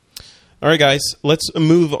 TWIP11. All right, guys, let's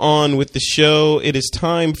move on with the show. It is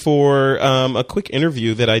time for a quick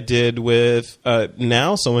interview that I did with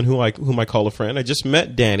now someone whom I call a friend. I just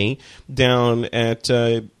met Danny down at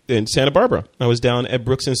in Santa Barbara. I was down at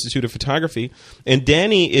Brooks Institute of Photography, and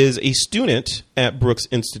Danny is a student at Brooks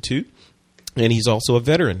Institute. And he's also a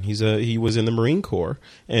veteran. He was in the Marine Corps.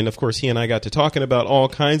 And, of course, he and I got to talking about all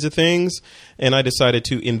kinds of things. And I decided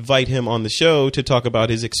to invite him on the show to talk about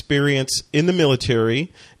his experience in the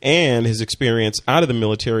military and his experience out of the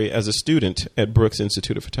military as a student at Brooks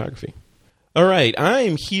Institute of Photography. All right,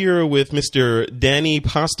 I'm here with Mr. Danny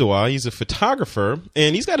Postawa. He's a photographer,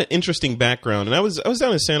 and he's got an interesting background. And I was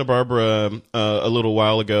down in Santa Barbara a little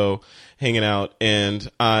while ago, hanging out, and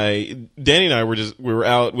Danny and I we were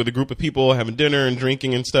out with a group of people having dinner and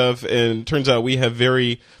drinking and stuff. And it turns out we have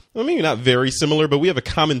maybe not very similar, but we have a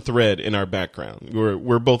common thread in our background.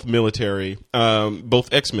 We're both military, both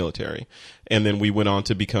ex-military, and then we went on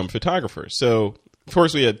to become photographers. So, of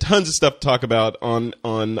course, we had tons of stuff to talk about on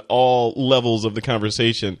all levels of the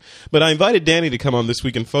conversation. But I invited Danny to come on This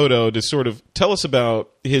Week in Photo to sort of tell us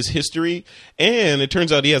about his history. And it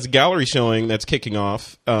turns out he has a gallery showing that's kicking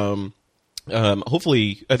off.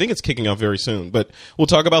 Hopefully, I think it's kicking off very soon. But we'll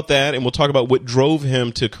talk about that, and we'll talk about what drove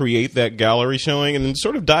him to create that gallery showing, and then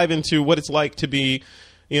sort of dive into what it's like to be,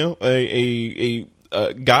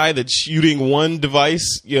 a guy that's shooting one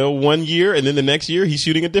device, 1 year, and then the next year he's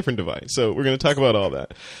shooting a different device. So we're going to talk about all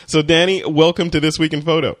that. So Danny, welcome to This Week in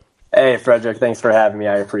Photo. Hey, Frederick, thanks for having me.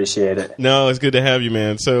 I appreciate it. No, it's good to have you,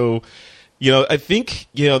 man. So, I think,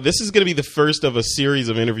 this is going to be the first of a series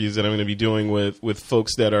of interviews that I'm going to be doing with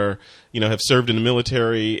folks that are, have served in the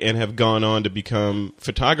military and have gone on to become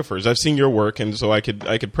photographers. I've seen your work, and so I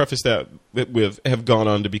could preface that with have gone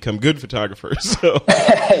on to become good photographers.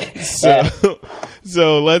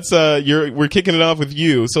 So let's we're kicking it off with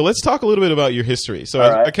you. So let's talk a little bit about your history. So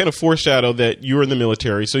I kind of foreshadowed that you were in the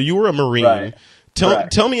military. So you were a Marine. Right.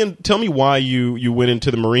 Tell me why you went into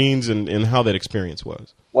the Marines and how that experience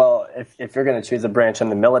was. Well, if you're going to choose a branch in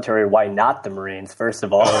the military, why not the Marines, first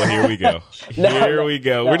of all? Oh, here we go. Here we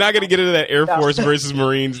go. We're not going to get into that Air Force versus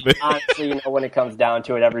Marines thing. Honestly, when it comes down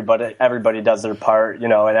to it, everybody does their part,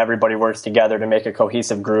 and everybody works together to make a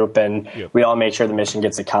cohesive group, and we all make sure the mission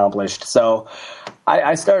gets accomplished. So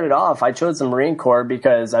I started off, I chose the Marine Corps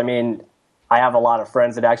because, I have a lot of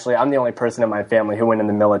friends that I'm the only person in my family who went in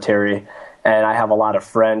the military. And I have a lot of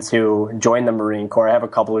friends who joined the Marine Corps. I have a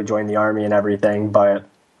couple who joined the Army and everything, but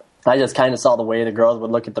I just kind of saw the way the girls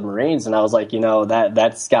would look at the Marines, and I was like,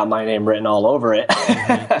 that's got my name written all over it.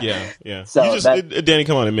 Yeah. So Danny,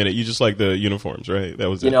 come on a minute. You just like the uniforms, right? That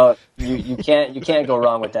was it. You can't go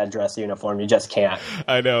wrong with that dress uniform. You just can't.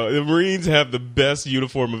 I know the Marines have the best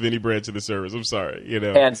uniform of any branch of the service. I'm sorry,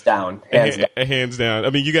 hands down. Hands down.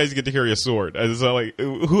 I mean, you guys get to carry a sword. It's not like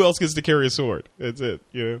who else gets to carry a sword? That's it.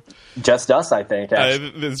 Just us, I think.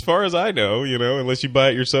 As far as I know, unless you buy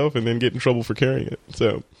it yourself and then get in trouble for carrying it.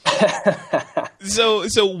 So.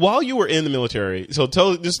 So while you were in the military, I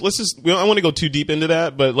don't want to go too deep into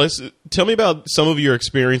that, but tell me about some of your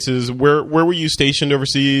experiences. Where were you stationed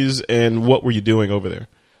overseas, and what were you doing over there?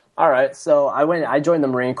 All right, so I joined the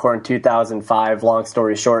Marine Corps in 2005. Long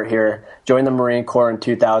story short here, joined the Marine Corps in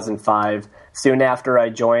 2005. Soon after I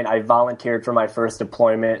joined, I volunteered for my first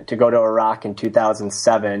deployment to go to Iraq in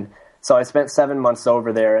 2007. So I spent 7 months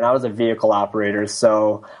over there, and I was a vehicle operator.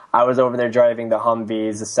 So I was over there driving the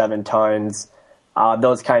Humvees, the 7 tons,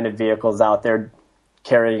 those kind of vehicles out there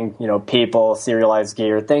carrying, people, serialized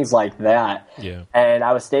gear, things like that. Yeah. And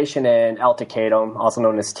I was stationed in El Taqadum, also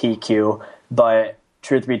known as TQ. But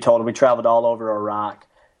truth be told, we traveled all over Iraq,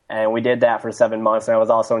 and we did that for 7 months. And I was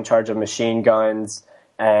also in charge of machine guns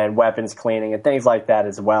and weapons cleaning and things like that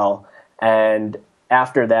as well. And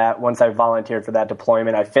after that, once I volunteered for that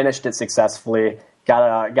deployment, I finished it successfully,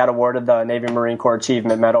 got awarded the Navy Marine Corps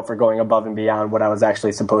Achievement Medal for going above and beyond what I was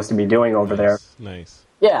actually supposed to be doing over there. Nice.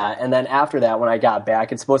 Yeah, and then after that, when I got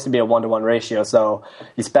back, it's supposed to be a 1-to-1 ratio, so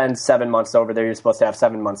you spend 7 months over there, you're supposed to have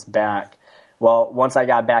 7 months back. Well, once I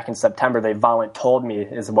got back in September, they voluntold me,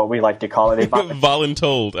 is what we like to call it. They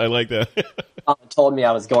voluntold, I like that. Voluntold me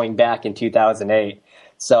I was going back in 2008,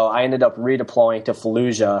 so I ended up redeploying to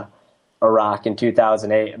Fallujah, Iraq in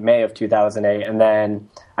 2008, May of 2008, and then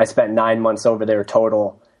I spent 9 months over there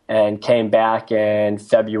total and came back in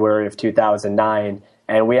February of 2009.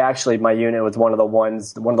 And my unit was one of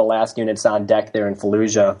the last units on deck there in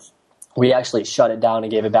Fallujah. We actually shut it down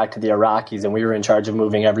and gave it back to the Iraqis, and we were in charge of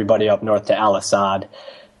moving everybody up north to Al-Assad.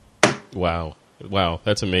 Wow,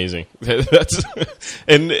 that's amazing.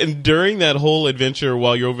 And during that whole adventure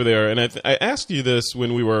while you're over there, and I asked you this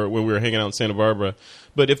when we were hanging out in Santa Barbara,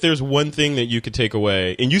 but if there's one thing that you could take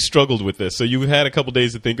away, and you struggled with this, so you had a couple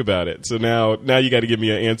days to think about it. So now you got to give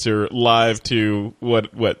me an answer live to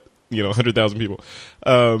what 100,000 people.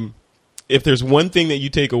 If there's one thing that you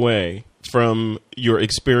take away from your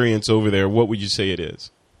experience over there, what would you say it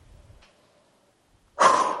is?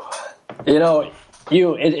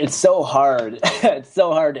 It's so hard. It's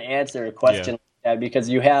so hard to answer a question like that because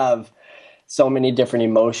you have so many different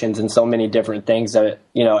emotions and so many different things that,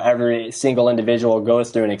 every single individual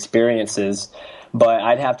goes through and experiences. But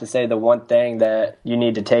I'd have to say the one thing that you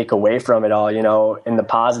need to take away from it all, in the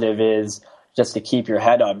positive is just to keep your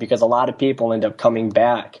head up, because a lot of people end up coming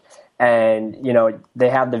back and, they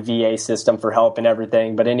have the VA system for help and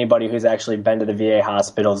everything, but anybody who's actually been to the VA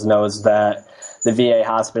hospitals knows that the VA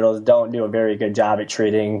hospitals don't do a very good job at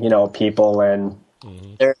treating, people, and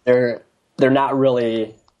they're not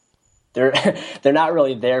really they're not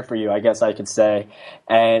really there for you, I guess I could say.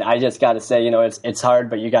 And I just got to say, it's hard,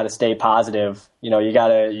 but you got to stay positive. You got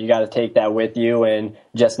to take that with you and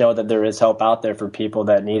just know that there is help out there for people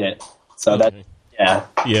that need it. So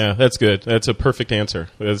yeah, that's good. That's a perfect answer.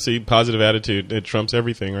 See, positive attitude, it trumps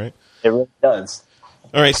everything, right? It really does.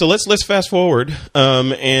 All right, so let's fast forward,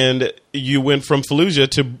 and you went from Fallujah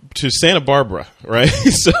to Santa Barbara, right?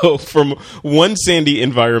 So from one sandy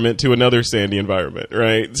environment to another sandy environment,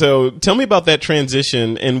 right? So tell me about that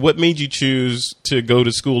transition and what made you choose to go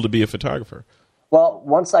to school to be a photographer. Well,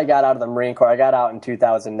 once I got out of the Marine Corps, I got out in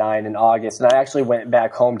 2009 in August, and I actually went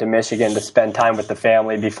back home to Michigan to spend time with the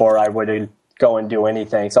family before I would go and do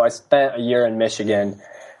anything. So I spent a year in Michigan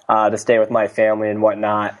to stay with my family and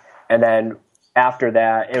whatnot, and then after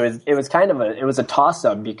that, it was a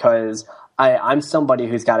toss-up, because I'm somebody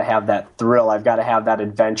who's got to have that thrill. I've got to have that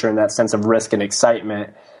adventure and that sense of risk and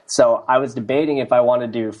excitement. So I was debating if I want to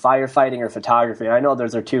do firefighting or photography. And I know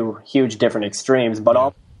those are two huge different extremes, but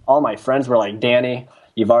all my friends were like, Danny,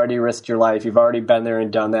 you've already risked your life. You've already been there and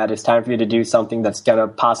done that. It's time for you to do something that's going to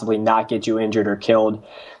possibly not get you injured or killed.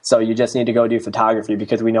 So you just need to go do photography,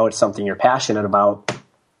 because we know it's something you're passionate about.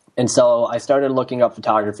 And so I started looking up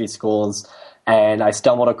photography schools, and I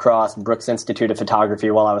stumbled across Brooks Institute of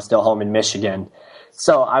Photography while I was still home in Michigan.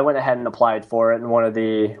 So I went ahead and applied for it, and one of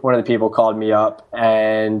the people called me up,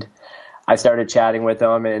 and I started chatting with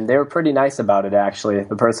them, and they were pretty nice about it, actually.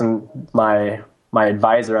 The person, my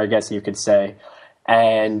advisor, I guess you could say,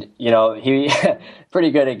 and he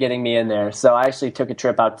pretty good at getting me in there. So I actually took a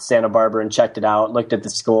trip out to Santa Barbara and checked it out, looked at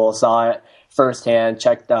the school, saw it firsthand,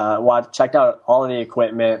 checked out all of the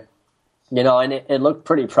equipment. And it looked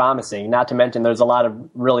pretty promising, not to mention there's a lot of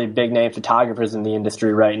really big-name photographers in the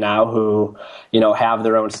industry right now who, have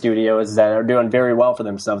their own studios that are doing very well for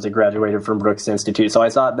themselves that graduated from Brooks Institute. So I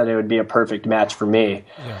thought that it would be a perfect match for me.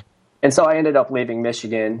 Yeah. And so I ended up leaving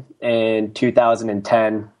Michigan in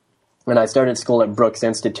 2010, and I started school at Brooks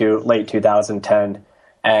Institute late 2010.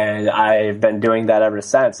 And I've been doing that ever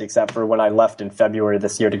since, except for when I left in February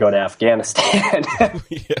this year to go to Afghanistan.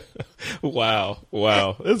 Yeah. Wow.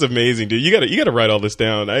 That's amazing, dude. You got to write all this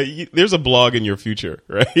down. There's a blog in your future,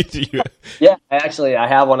 right? Yeah, I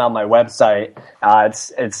have one on my website.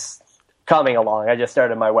 It's coming along. I just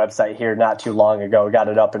started my website here not too long ago, got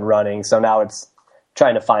it up and running. So now it's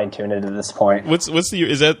trying to fine tune it at this point. Is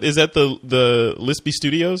that the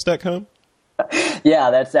lispystudios.com?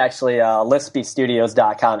 Yeah, that's actually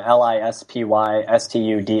lispystudios.com,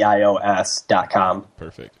 lispystudios.com.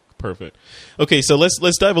 Perfect. Okay, so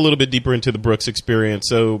let's dive a little bit deeper into the Brooks experience.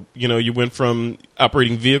 So, you went from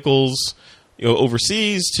operating vehicles,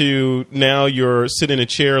 overseas to now you're sitting in a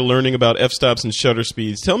chair learning about f-stops and shutter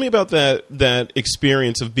speeds. Tell me about that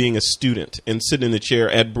experience of being a student and sitting in the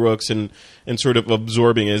chair at Brooks and sort of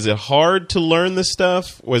absorbing. Is it hard to learn this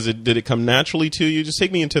stuff? Did it come naturally to you? Just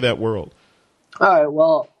take me into that world. All right,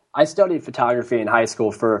 well, I studied photography in high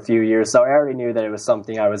school for a few years, so I already knew that it was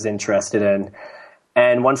something I was interested in.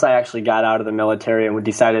 And once I actually got out of the military and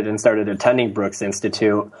decided and started attending Brooks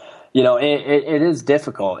Institute, it is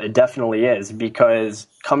difficult. It definitely is, because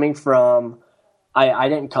coming from, I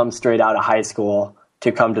didn't come straight out of high school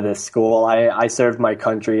to come to this school. I served my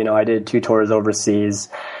country. I did 2 tours overseas.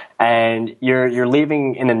 And you're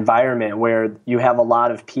leaving an environment where you have a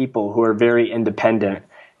lot of people who are very independent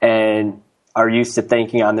and are used to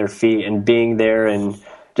thinking on their feet and being there and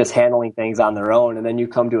just handling things on their own. And then you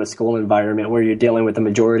come to a school environment where you're dealing with the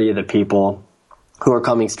majority of the people who are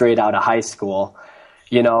coming straight out of high school,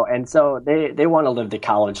 and so they want to live the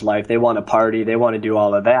college life. They want to party. They want to do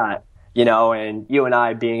all of that, and you and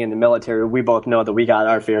I being in the military, we both know that we got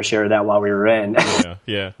our fair share of that while we were in.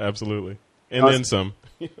 Yeah, absolutely. And then some.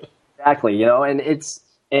 Exactly, and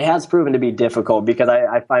it has proven to be difficult, because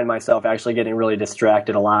I find myself actually getting really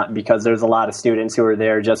distracted a lot, because there's a lot of students who are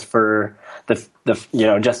there just for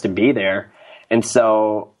just to be there. And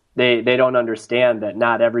so they don't understand that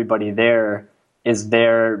not everybody there is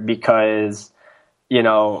there because,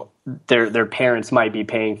 their parents might be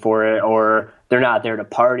paying for it, or they're not there to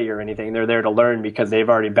party or anything. They're there to learn because they've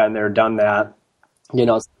already been there, done that.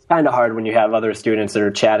 It's kind of hard when you have other students that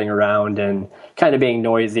are chatting around and kind of being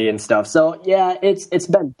noisy and stuff. So yeah, it's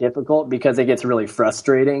been difficult, because it gets really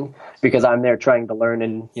frustrating, because I'm there trying to learn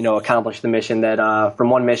and, accomplish the mission that, from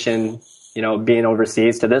one mission, being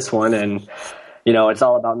overseas to this one. And it's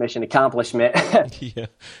all about mission accomplishment.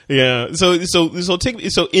 Yeah. So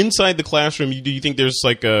inside the classroom, do you think there's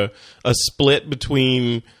like a split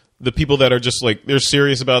between the people that are just like, they're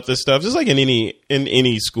serious about this stuff, just like in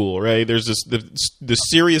any school, right? There's this the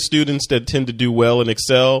serious students that tend to do well and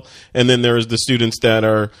excel, and then there's the students that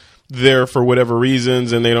are there for whatever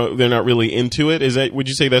reasons and they're not really into it. Would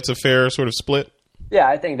you say that's a fair sort of split? Yeah,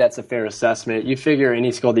 I think that's a fair assessment. You figure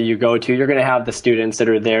any school that you go to, you're going to have the students that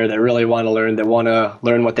are there that really want to learn, that want to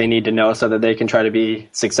learn what they need to know so that they can try to be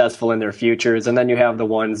successful in their futures. And then you have the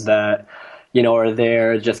ones that, are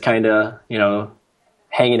there just kind of,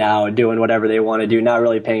 hanging out, doing whatever they want to do, not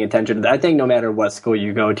really paying attention to that. I think no matter what school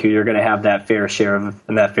you go to, you're going to have that fair share of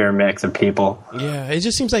and that fair mix of people. Yeah, it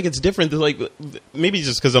just seems like it's different. Like, maybe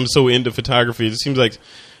just because I'm so into photography, it seems like,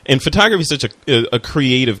 and photography is such a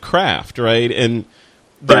creative craft, right? And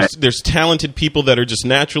there's talented people that are just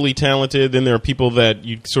naturally talented. Then there are people that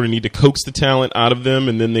you sort of need to coax the talent out of them,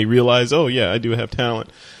 and then they realize, oh yeah, I do have talent.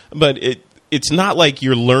 But it's not like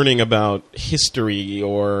you're learning about history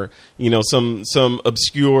or some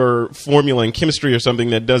obscure formula in chemistry or something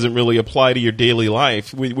that doesn't really apply to your daily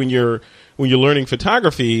life. When you're learning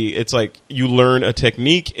photography, it's like you learn a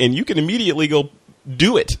technique and you can immediately go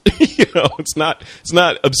do it. It's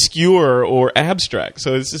not obscure or abstract.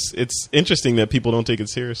 So it's interesting that people don't take it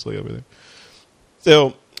seriously over there.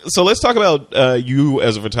 So let's talk about you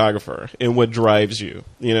as a photographer and what drives you.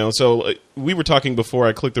 So we were talking before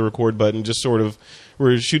I clicked the record button, just sort of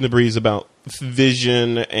we're shooting the breeze about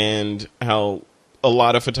vision and how a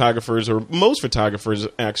lot of photographers, or most photographers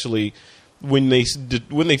actually, when they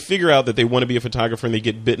figure out that they want to be a photographer and they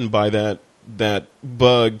get bitten by that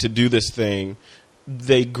bug to do this thing,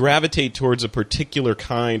 they gravitate towards a particular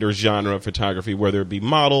kind or genre of photography, whether it be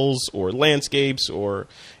models or landscapes or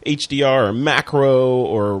HDR or macro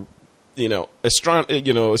or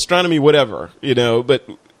astronomy, whatever. But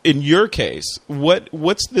in your case,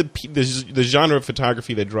 what's the genre of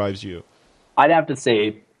photography that drives you? I'd have to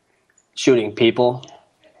say shooting people.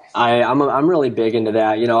 I'm really big into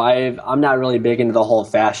that. I'm not really big into the whole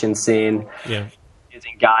fashion scene. Yeah.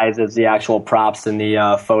 Using guys as the actual props in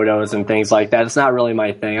the photos and things like that. It's not really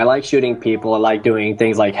my thing. I like shooting people. I like doing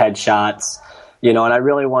things like headshots, and I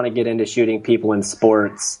really want to get into shooting people in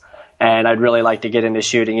sports. And I'd really like to get into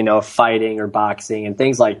shooting, fighting or boxing and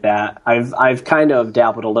things like that. I've kind of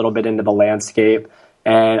dabbled a little bit into the landscape,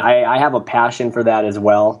 and I have a passion for that as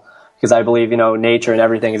well. Because I believe, nature and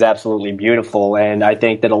everything is absolutely beautiful. And I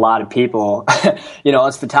think that a lot of people,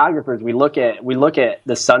 as photographers, we look at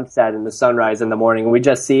the sunset and the sunrise in the morning, and we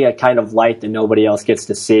just see a kind of light that nobody else gets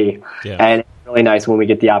to see. Yeah. And it's really nice when we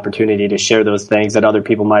get the opportunity to share those things that other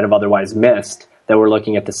people might have otherwise missed, that we're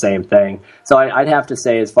looking at the same thing. So I'd have to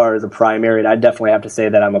say, as far as a primary, I'd definitely have to say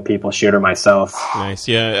that I'm a people shooter myself. Nice,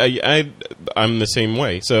 yeah, I'm the same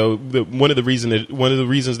way. So one of the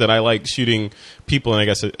reasons that I like shooting people, and I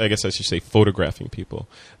guess I should say photographing people.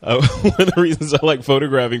 One of the reasons I like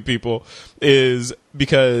photographing people is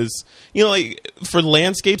because like for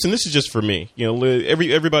landscapes, and this is just for me.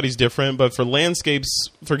 Everybody's different, but for landscapes,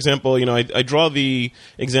 for example, I draw the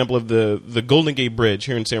example of the Golden Gate Bridge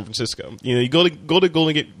here in San Francisco. You go to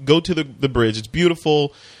Golden Gate, go to the bridge. It's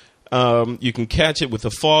beautiful. You can catch it with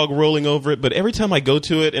the fog rolling over it. But every time I go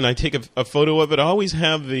to it and I take a photo of it, I always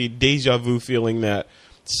have the deja vu feeling that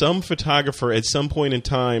some photographer at some point in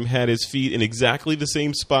time had his feet in exactly the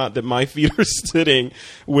same spot that my feet are sitting,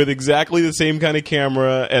 with exactly the same kind of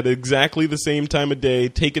camera at exactly the same time of day,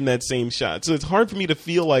 taking that same shot. So it's hard for me to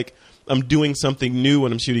feel like I'm doing something new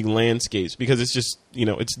when I'm shooting landscapes, because it's just,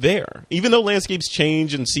 it's there. Even though landscapes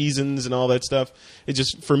change and seasons and all that stuff, it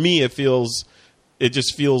just, for me, it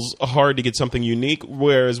just feels hard to get something unique.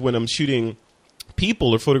 Whereas when I'm shooting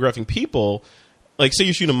people or photographing people, like say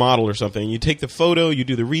you shoot a model or something, you take the photo, you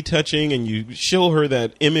do the retouching, and you show her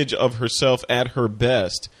that image of herself at her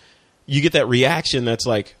best, you get that reaction that's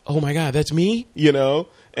like, oh my God, that's me,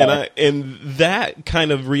 And that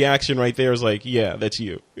kind of reaction right there is like, yeah, that's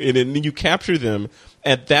you. And then you capture them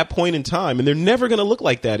at that point in time, and they're never going to look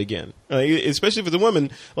like that again. Especially if it's a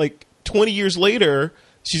woman, like 20 years later,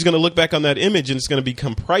 she's going to look back on that image and it's going to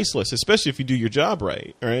become priceless, especially if you do your job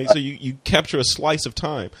right. All right. So you capture a slice of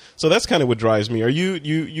time. So that's kind of what drives me. Are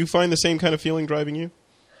you find the same kind of feeling driving you?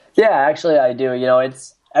 Yeah, actually I do.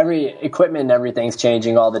 It's every equipment and everything's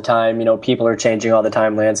changing all the time. People are changing all the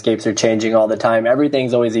time. Landscapes are changing all the time.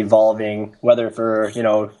 Everything's always evolving, whether for,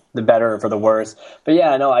 the better or for the worse. But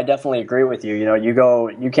yeah, no, I definitely agree with you.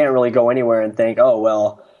 You can't really go anywhere and think, oh,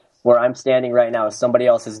 well, where I'm standing right now, somebody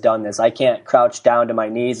else has done this. I can't crouch down to my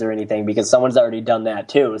knees or anything because someone's already done that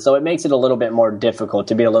too. So it makes it a little bit more difficult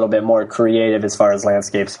to be a little bit more creative as far as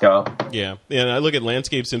landscapes go. Yeah, and I look at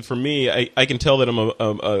landscapes, and for me, I can tell that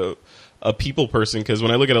I'm a people person, because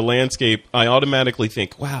when I look at a landscape, I automatically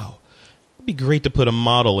think, wow, it'd be great to put a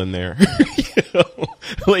model in there. You know?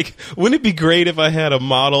 Like, wouldn't it be great if I had a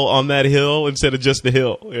model on that hill instead of just the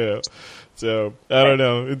hill? Yeah. So I don't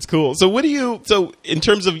know. It's cool. So so in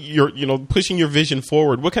terms of your, pushing your vision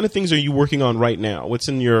forward, what kind of things are you working on right now? What's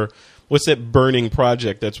that burning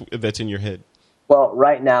project that's in your head? Well,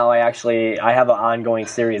 right now I have an ongoing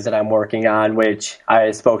series that I'm working on, which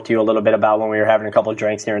I spoke to you a little bit about when we were having a couple of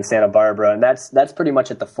drinks here in Santa Barbara, and that's pretty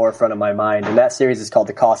much at the forefront of my mind. And that series is called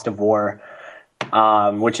The Cost of War,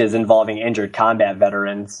 which is involving injured combat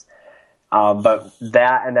veterans. But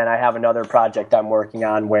that, and then I have another project I'm working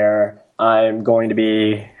on where I'm going to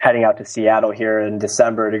be heading out to Seattle here in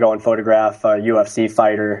December to go and photograph a UFC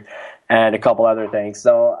fighter and a couple other things.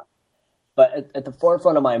 So, but at the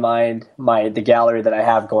forefront of my mind, the gallery that I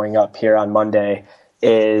have going up here on Monday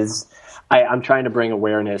is I'm trying to bring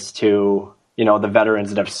awareness to, the veterans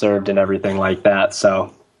that have served and everything like that.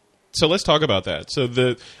 So let's talk about that.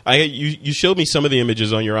 So you showed me some of the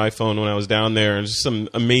images on your iPhone when I was down there, and just some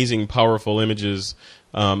amazing, powerful images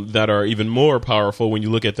that are even more powerful when you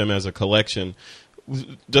look at them as a collection.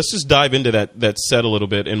 Let's just dive into that set a little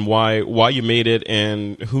bit, and why you made it,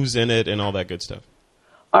 and who's in it, and all that good stuff.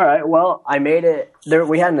 All right. Well, I made it.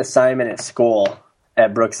 We had an assignment at school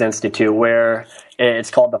at Brooks Institute where it's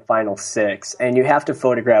called the Final Six, and you have to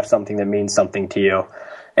photograph something that means something to you.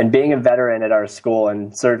 And being a veteran at our school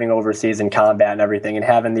and serving overseas in combat and everything, and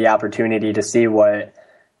having the opportunity to see what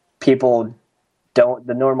the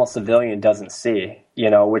normal civilian doesn't see,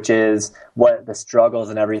 which is what the struggles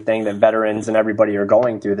and everything that veterans and everybody are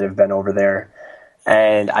going through that have been over there.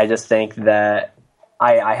 And I just think that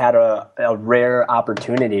I had a rare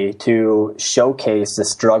opportunity to showcase the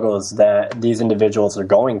struggles that these individuals are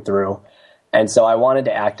going through. And so I wanted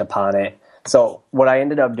to act upon it. So what I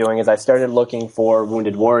ended up doing is I started looking for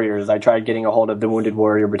wounded warriors. I tried getting a hold of the Wounded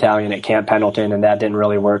Warrior Battalion at Camp Pendleton, and that didn't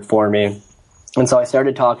really work for me. And so I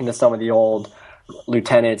started talking to some of the old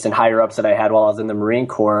lieutenants and higher-ups that I had while I was in the Marine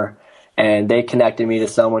Corps, and they connected me to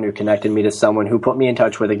someone who connected me to someone who put me in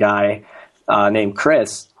touch with a guy named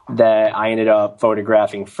Chris that I ended up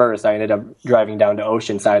photographing first. I ended up driving down to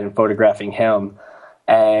Oceanside and photographing him.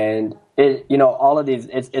 And all of these,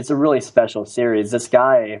 it's a really special series. This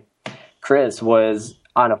guy, Chris, was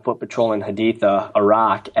on a foot patrol in Haditha,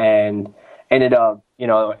 Iraq, and ended up, an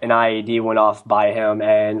IED went off by him,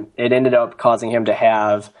 and it ended up causing him to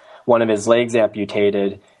have one of his legs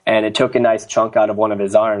amputated, and it took a nice chunk out of one of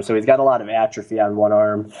his arms. So he's got a lot of atrophy on one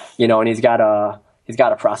arm, and he's got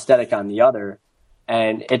a prosthetic on the other.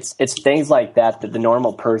 And it's things like that the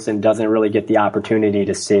normal person doesn't really get the opportunity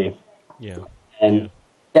to see. Yeah. And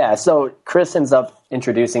so Chris ends up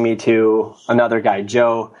introducing me to another guy,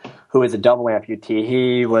 Joe, who is a double amputee.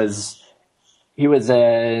 He was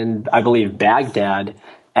in, I believe, Baghdad,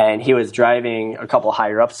 and he was driving a couple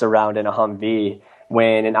higher-ups around in a Humvee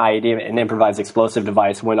when an IED, an improvised explosive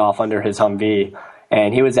device, went off under his Humvee.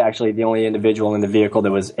 And he was actually the only individual in the vehicle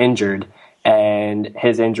that was injured, and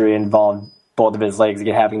his injury involved both of his legs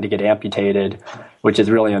having to get amputated, which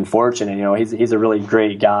is really unfortunate. He's a really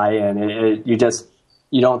great guy, and you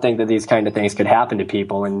don't think that these kind of things could happen to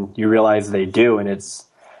people, and you realize they do, and it's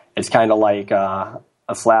kind of like a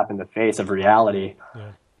slap in the face of reality.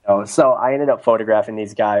 Yeah. So I ended up photographing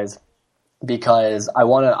these guys because I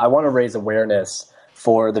want to raise awareness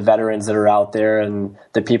for the veterans that are out there and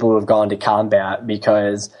the people who have gone to combat,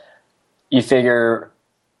 because you figure,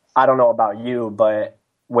 I don't know about you, but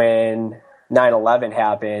when 9/11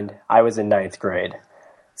 happened, I was in 9th grade.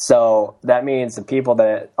 So that means a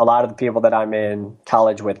lot of the people that I'm in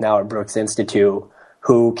college with now at Brooks Institute,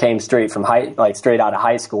 who came straight out of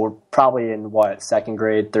high school, were probably in second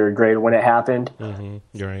grade, third grade when it happened. Mm-hmm.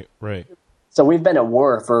 You're right. So we've been at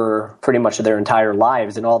war for pretty much their entire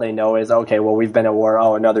lives, and all they know is, okay, well, we've been at war.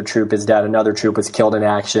 Oh, another troop is dead. Another troop was killed in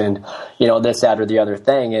action. This, that, or the other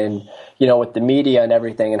thing. And with the media and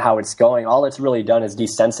everything and how it's going, all it's really done is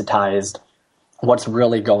desensitized what's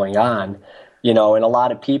really going on. And a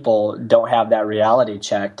lot of people don't have that reality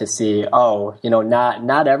check to see,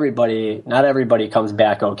 not everybody comes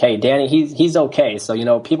back okay. Danny, he's okay.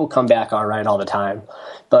 So, people come back all right all the time.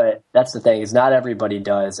 But that's the thing, is not everybody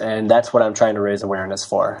does. And that's what I'm trying to raise awareness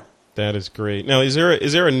for. That is great. Now, is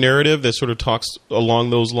there a narrative that sort of talks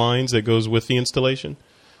along those lines that goes with the installation?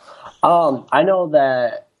 I know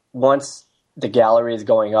that once the gallery is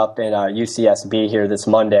going up in UCSB here this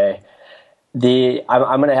Monday,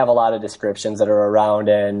 I'm going to have a lot of descriptions that are around,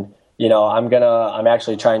 and I'm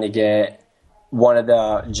actually trying to get one of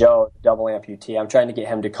the Joe double amputee. I'm trying to get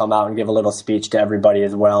him to come out and give a little speech to everybody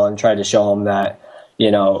as well, and try to show him that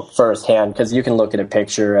firsthand, because you can look at a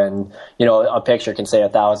picture and a picture can say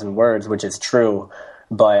 1,000 words, which is true,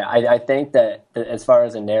 but I think that as far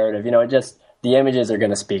as a narrative, the images are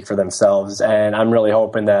going to speak for themselves, and I'm really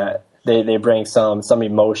hoping that they bring some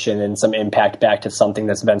emotion and some impact back to something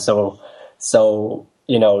that's been so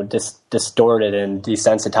distorted and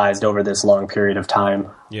desensitized over this long period of time.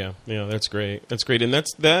 Yeah, that's great. That's great. And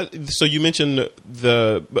that's that. So you mentioned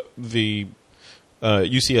the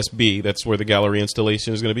UCSB. That's where the gallery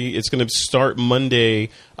installation is going to be. It's going to start Monday,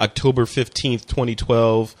 October 15th,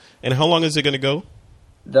 2012. And how long is it going to go?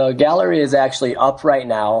 The gallery is actually up right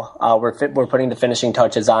now. We're putting the finishing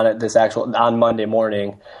touches on it on Monday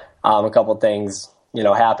morning. A couple things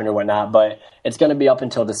happen or whatnot, but it's going to be up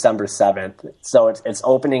until December 7th. So it's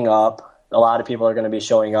opening up. A lot of people are going to be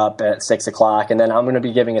showing up at 6 o'clock, and then I'm going to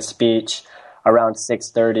be giving a speech around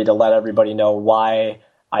 6:30 to let everybody know why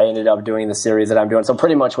I ended up doing the series that I'm doing. So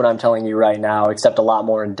pretty much what I'm telling you right now, except a lot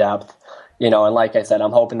more in depth. And like I said,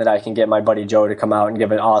 I'm hoping that I can get my buddy Joe to come out and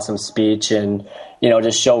give an awesome speech and,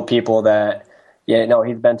 just show people that,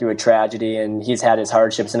 he's been through a tragedy and he's had his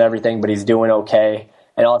hardships and everything, but he's doing okay.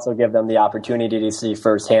 And also give them the opportunity to see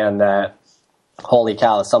firsthand that, holy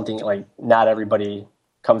cow, something like not everybody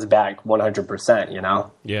comes back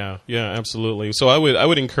 100%, Yeah, absolutely. So I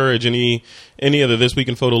would encourage any of the This Week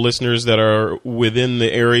in Photo listeners that are within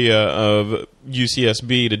the area of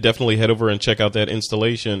UCSB to definitely head over and check out that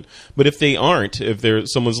installation. But if they aren't, if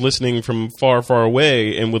someone's listening from far, far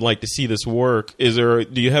away and would like to see this work, do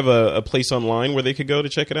you have a place online where they could go to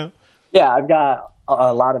check it out? Yeah, I've got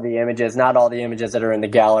a lot of the images. Not all the images that are in the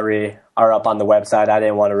gallery are up on the website. I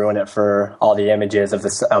didn't want to ruin it for all the images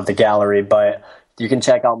of the gallery, but you can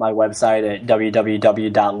check out my website at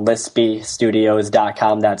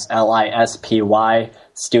www.lispystudios.com. That's LISPY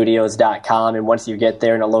studios.com. And once you get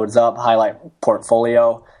there and it loads up, highlight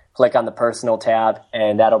portfolio, click on the personal tab,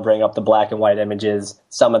 and that'll bring up the black and white images,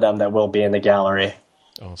 some of them that will be in the gallery.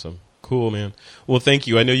 Awesome. Cool, man. Well, thank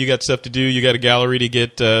you. I know you got stuff to do. You got a gallery to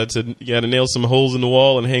get you got to nail some holes in the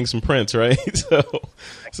wall and hang some prints, right?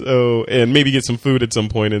 So and maybe get some food at some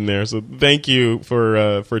point in there. So thank you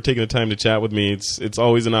for taking the time to chat with me. It's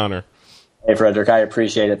always an honor. Hey, Frederick, I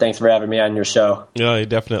appreciate it. Thanks for having me on your show. Yeah,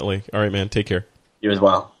 definitely. All right, man. Take care. You as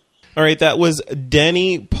well. All right, that was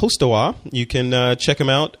Danny Postawa. You can check him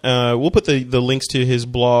out. We'll put the links to his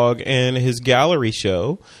blog and his gallery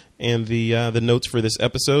show and the notes for this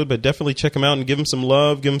episode, but definitely check him out and give him some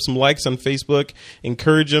love, give him some likes on Facebook,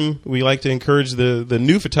 encourage him. We like to encourage the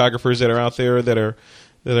new photographers that are out there that are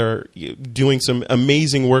doing some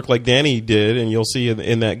amazing work like Danny did, and you'll see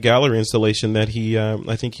in that gallery installation that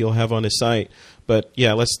I think he'll have on his site. But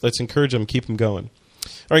yeah, let's encourage him, keep him going.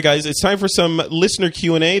 All right, guys, it's time for some listener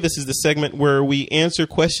Q&A. This is the segment where we answer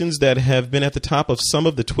questions that have been at the top of some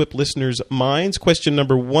of the TWIP listeners' minds. Question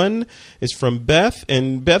number 1 is from Beth,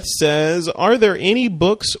 and Beth says, are there any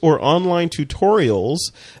books or online tutorials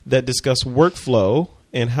that discuss workflow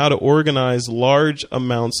and how to organize large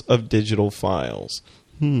amounts of digital files?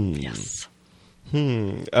 Yes.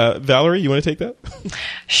 Valerie, you want to take that?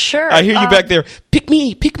 Sure. I hear you back there. Pick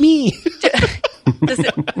me.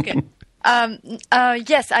 Okay.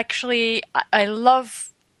 Yes, actually, I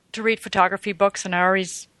love to read photography books, and I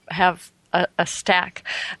always have a stack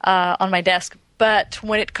on my desk. But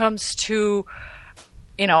when it comes to,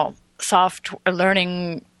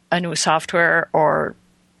 learning a new software or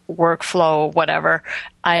workflow, whatever,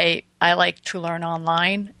 I like to learn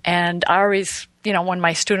online. And I always, when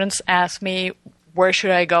my students ask me, where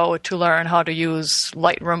should I go to learn how to use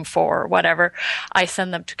Lightroom for whatever, I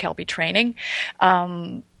send them to Kelby Training.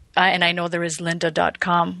 And I know there is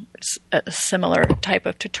lynda.com, a similar type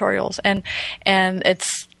of tutorials, and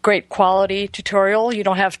it's great quality tutorial. You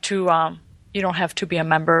don't have to be a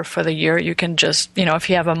member for the year. You can just, if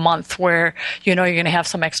you have a month where you're going to have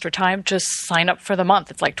some extra time, just sign up for the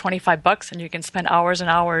month. It's like $25, and you can spend hours and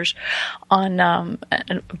hours on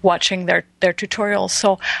watching their tutorials.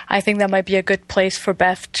 So I think that might be a good place for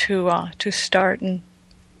Beth to start and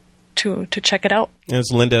to check it out. And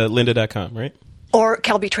it's lynda.com, right? Or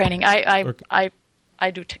Kelby Training. I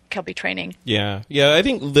do Kelby Training. Yeah. I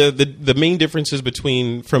think the main differences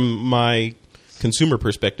from my consumer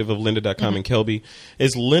perspective of lynda.com and Kelby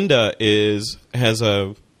is Lynda has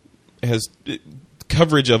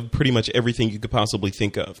coverage of pretty much everything you could possibly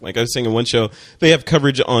think of. Like I was saying in one show, they have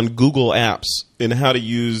coverage on Google Apps and how to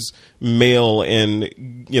use Mail and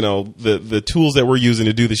the tools that we're using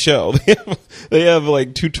to do the show. They have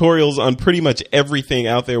like tutorials on pretty much everything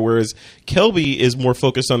out there, whereas Kelby is more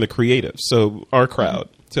focused on the creative. So our crowd,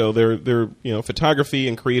 so they're photography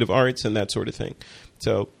and creative arts and that sort of thing.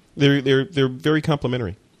 So they're very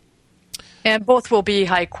complimentary. And both will be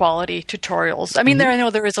high quality tutorials. I mean, I know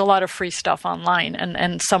there is a lot of free stuff online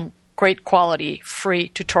and some great quality free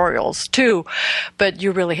tutorials too, but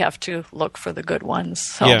you really have to look for the good ones.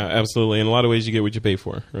 So. Yeah, absolutely. In a lot of ways, you get what you pay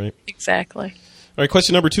for, right? Exactly. All right,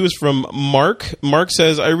 question number 2 is from Mark. Mark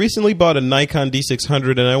says, I recently bought a Nikon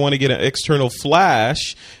D600 and I want to get an external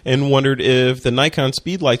flash and wondered if the Nikon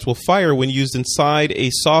speedlights will fire when used inside a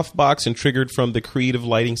softbox and triggered from the Creative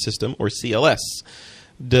Lighting System, or CLS.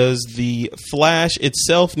 Does the flash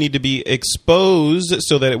itself need to be exposed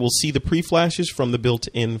so that it will see the pre-flashes from the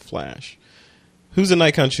built-in flash? Who's a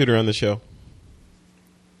Nikon shooter on the show?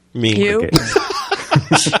 Me. You.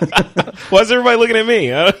 Why is everybody looking at me?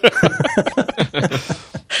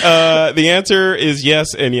 The answer is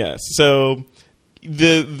yes and yes. So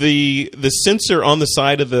the sensor on the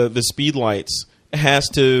side of the speed lights has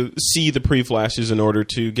to see the pre-flashes in order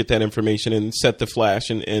to get that information and set the flash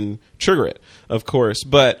and trigger it, of course.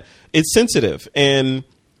 But it's sensitive, and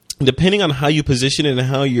depending on how you position it and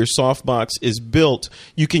how your softbox is built,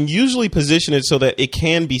 you can usually position it so that it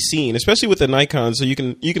can be seen, especially with the Nikon. So you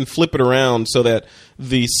can flip it around so that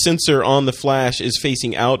the sensor on the flash is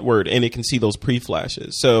facing outward and it can see those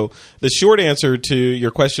pre-flashes. So the short answer to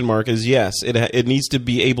your question, Mark, is yes. It needs to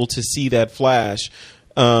be able to see that flash.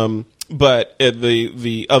 But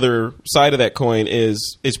the other side of that coin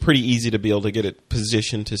is it's pretty easy to be able to get it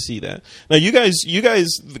positioned to see that. Now, you guys,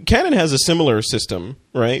 Canon has a similar system,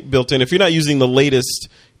 right, built in. If you're not using the latest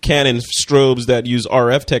Canon strobes that use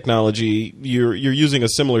RF technology, you're using a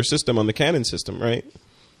similar system on the Canon system, right?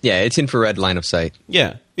 Yeah, it's infrared line of sight.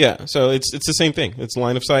 Yeah. So it's the same thing. It's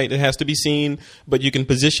line of sight. It has to be seen, but you can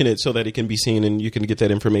position it so that it can be seen, and you can get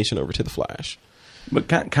that information over to the flash. But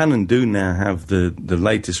Canon do now have the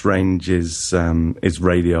latest range is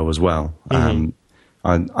radio as well.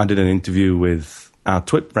 I did an interview with our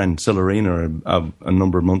Twit friend Sillerina a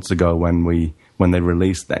number of months ago when they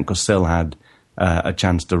released them, because Sil had a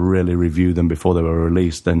chance to really review them before they were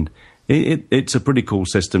released, and it's a pretty cool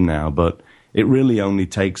system now. But it really only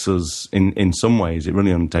takes us in some ways. It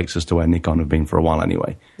really only takes us to where Nikon have been for a while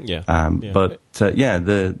anyway. Yeah. But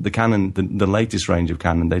the Canon, the latest range of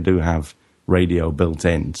Canon, they do have radio built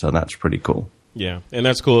in, so that's pretty cool. Yeah, and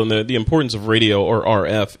that's cool. And the importance of radio or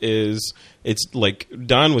RF is, it's like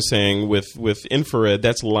Don was saying with infrared,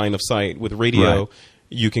 that's line of sight. With radio, right,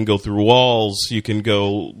 you can go through walls, you can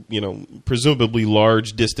go, presumably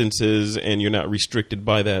large distances, and you're not restricted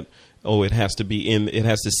by that. Oh, it has to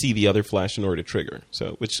see the other flash in order to trigger.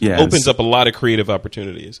 So, which opens up a lot of creative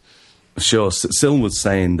opportunities. Sure. Sil was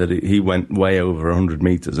saying that he went way over 100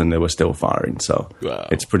 meters and they were still firing, so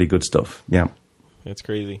It's pretty good stuff. Yeah. That's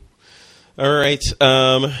crazy. All right.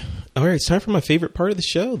 It's time for my favorite part of the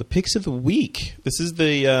show, the picks of the week. This is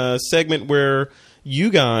the segment where you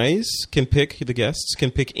guys the guests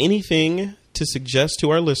can pick anything to suggest to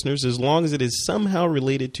our listeners as long as it is somehow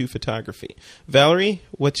related to photography. Valerie,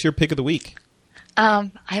 what's your pick of the week?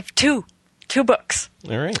 I have two books.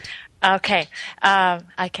 All right. Okay.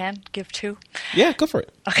 I can give two? Yeah, go for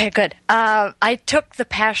it. Okay, good. I took The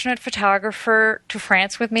Passionate Photographer to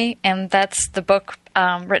France with me, and that's the book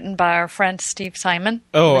written by our friend Steve Simon.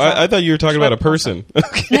 Oh, I thought you were talking about a person.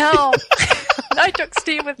 No. I took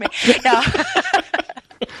Steve with me. No.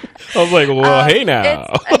 I was like, well, hey now.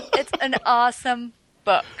 It's an awesome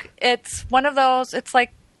book. It's one of those, it's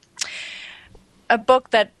like a book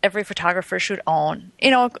that every photographer should own,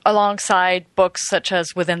 alongside books such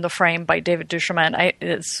as Within the Frame by David Duchemin.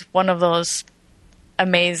 It's one of those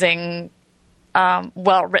amazing,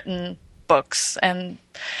 well-written books, and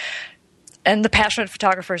The Passionate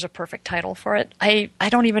Photographer is a perfect title for it. I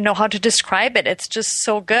don't even know how to describe it. It's just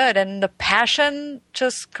so good, and the passion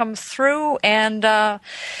just comes through, and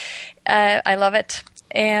I love it.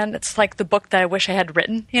 And it's like the book that I wish I had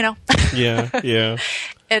written, Yeah.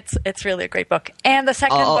 It's really a great book. And the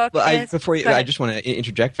second book is... I just want to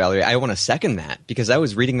interject, Valerie. I want to second that, because I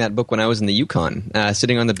was reading that book when I was in the Yukon,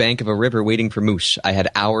 sitting on the bank of a river waiting for moose. I had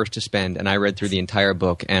hours to spend, and I read through the entire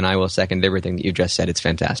book, and I will second everything that you just said. It's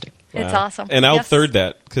fantastic. Wow. It's awesome. And I'll third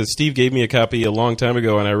that, because Steve gave me a copy a long time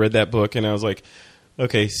ago, and I read that book, and I was like,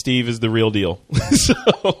 okay, Steve is the real deal. So,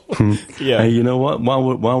 yeah. Hey, you know what?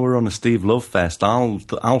 While we're on a Steve Love Fest,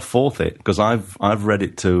 I'll fourth it, because I've read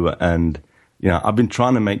it too, and I've been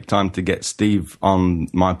trying to make time to get Steve on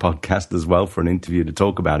my podcast as well for an interview to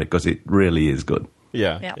talk about it, because it really is good.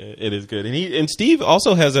 Yeah, it is good. And Steve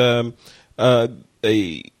also has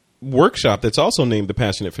a workshop that's also named The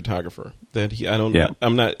Passionate Photographer.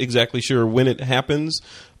 I'm not exactly sure when it happens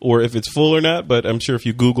or if it's full or not, but I'm sure if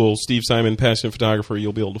you Google Steve Simon Passionate Photographer,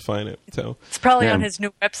 you'll be able to find it. So it's probably on his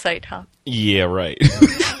new website, huh? Yeah, right.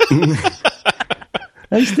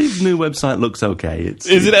 Hey, Steve's new website looks okay.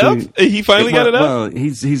 Is it up? He finally got it up? Well,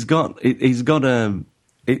 he's got a.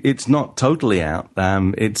 It's not totally out.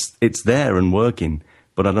 It's there and working,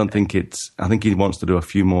 but I don't think it's. I think he wants to do a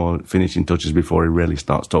few more finishing touches before he really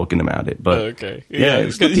starts talking about it. But okay,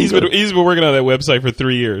 he's been working on that website for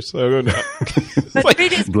 3 years. So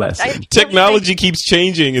bless him. Technology keeps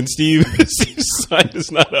changing, and Steve's site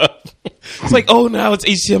is not up. It's like, oh, now it's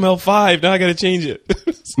HTML5. Now I got to change it.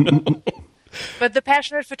 But The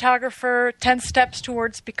Passionate Photographer, 10 Steps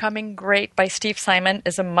Towards Becoming Great by Steve Simon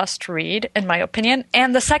is a must-read, in my opinion.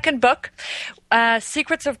 And the second book,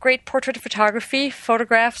 Secrets of Great Portrait Photography,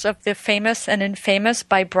 Photographs of the Famous and Infamous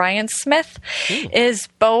by Brian Smith, is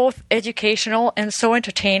both educational and so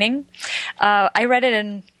entertaining. I read it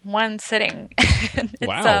in one sitting.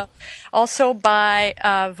 It's also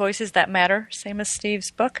by Voices That Matter, same as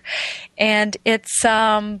Steve's book. And it's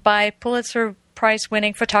by Pulitzer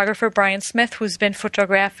Prize-winning photographer Brian Smith, who's been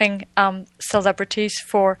photographing celebrities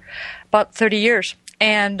for about 30 years.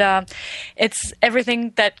 And it's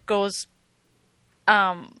everything that goes,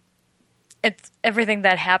 it's everything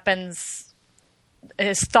that happens,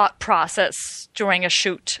 his thought process during a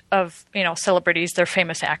shoot of, celebrities, they're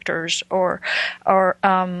famous actors or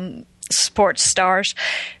sports stars.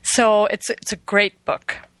 So it's a great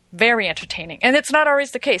book. Very entertaining. And it's not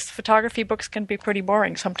always the case. Photography books can be pretty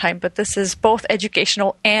boring sometimes, but this is both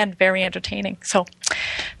educational and very entertaining. So,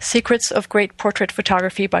 Secrets of Great Portrait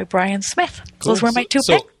Photography by Brian Smith. Cool. Those were my two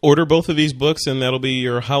picks. So order both of these books, and that'll be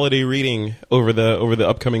your holiday reading over the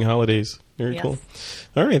upcoming holidays. Very cool.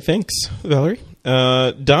 All right, thanks, Valerie.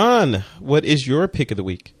 Don, what is your pick of the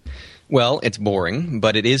week? Well, it's boring,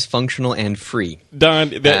 but it is functional and free.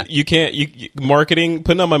 Don, you can't marketing.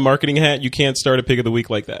 Putting on my marketing hat, you can't start a pick of the week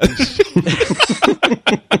like that.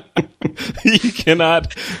 You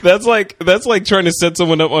cannot. That's like trying to set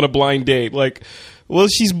someone up on a blind date. Like, well,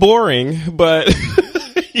 she's boring, but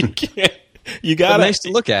you can't. You got nice to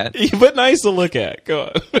look at. But nice to look at. Go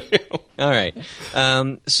on. All right.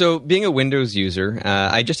 So being a Windows user,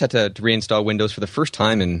 I just had to reinstall Windows for the first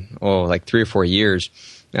time in 3 or 4 years.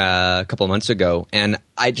 A couple of months ago, and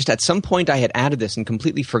I just at some point I had added this and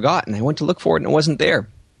completely forgot, and I went to look for it and it wasn't there.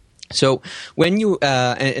 So when you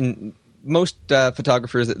and most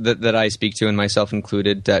photographers that I speak to, and myself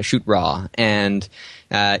included, shoot RAW, and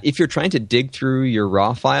if you're trying to dig through your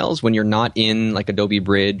RAW files when you're not in like Adobe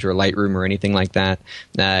Bridge or Lightroom or anything like that,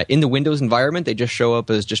 in the Windows environment they just show up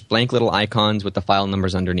as just blank little icons with the file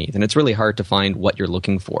numbers underneath, and it's really hard to find what you're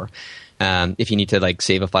looking for. If you need to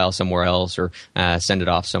save a file somewhere else or send it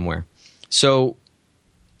off somewhere. So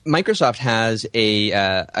Microsoft has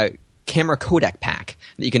a camera codec pack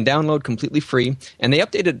that you can download completely free, and they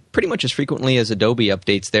update it pretty much as frequently as Adobe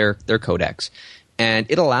updates their codecs. And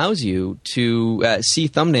it allows you to see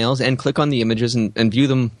thumbnails and click on the images and view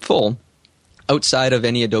them full outside of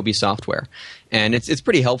any Adobe software. And it's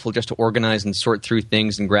pretty helpful just to organize and sort through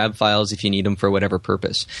things and grab files if you need them for whatever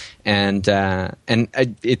purpose. And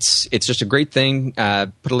it's just a great thing.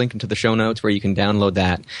 Put a link into the show notes where you can download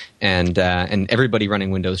that. And everybody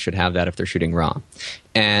running Windows should have that if they're shooting RAW.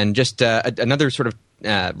 And just another sort of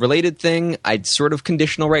related thing, I'd sort of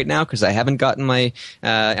conditional right now because I haven't gotten I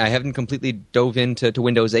haven't completely dove into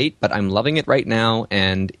Windows 8, but I'm loving it right now.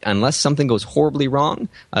 And unless something goes horribly wrong,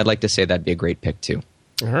 I'd like to say that'd be a great pick too.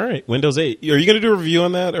 All right, Windows 8. Are you going to do a review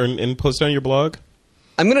on that and post it on your blog?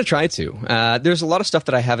 I'm going to try to. There's a lot of stuff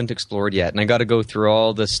that I haven't explored yet, and I got to go through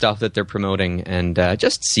all the stuff that they're promoting and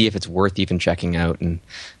just see if it's worth even checking out and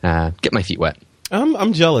get my feet wet.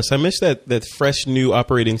 I'm jealous. I miss that fresh new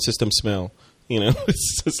operating system smell.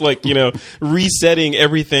 It's just like, resetting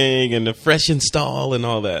everything and a fresh install and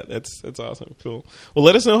all that. That's awesome. Cool. Well,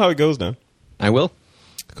 let us know how it goes, Dan. I will.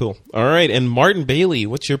 Cool. All right. And Martin Bailey,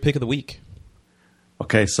 what's your pick of the week?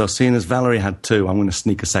 Okay, so seeing as Valerie had two, I'm going to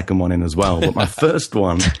sneak a second one in as well. But my first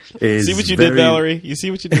one is See what you did, Valerie? You see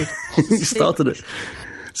what you did? You started it.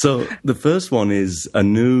 So the first one is a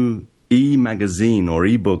new e-magazine or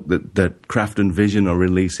e-book that Craft and Vision are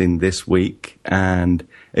releasing this week. And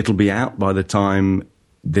it'll be out by the time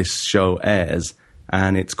this show airs.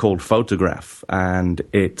 And it's called Photograph. And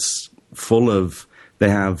it's full of... They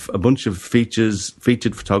have a bunch of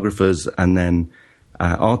featured photographers and then...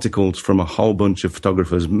 articles from a whole bunch of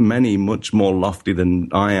photographers, many much more lofty than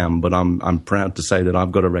I am, but I'm proud to say that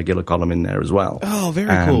I've got a regular column in there as well. Oh,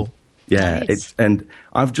 very cool. Yeah, Nice. and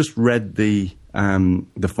I've just read the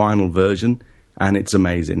final version, and it's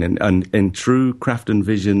amazing. And in true Craft and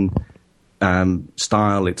Vision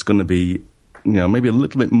style, it's going to be, maybe a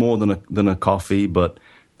little bit more than a coffee, but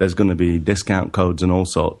there's going to be discount codes and all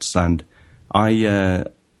sorts. And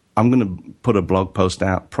I'm going to put a blog post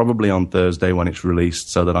out probably on Thursday when it's released,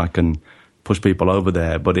 so that I can push people over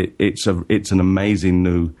there. But it's an amazing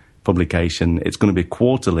new publication. It's going to be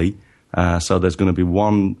quarterly, so there's going to be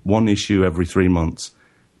one issue every 3 months.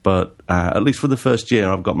 But at least for the first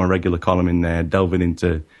year, I've got my regular column in there, delving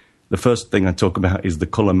into the first thing I talk about is the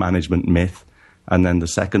color management myth, and then the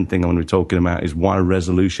second thing I'm going to be talking about is why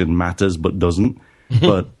resolution matters but doesn't.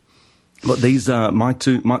 But these my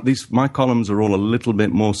columns are all a little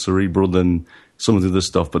bit more cerebral than some of the other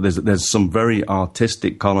stuff. But there's some very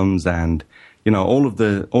artistic columns, and all of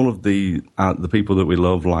the people that we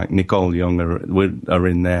love, like Nicole Young, are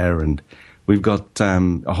in there, and we've got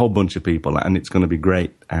a whole bunch of people, and it's going to be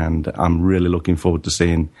great. And I'm really looking forward to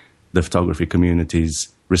seeing the photography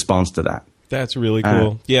community's response to that. That's really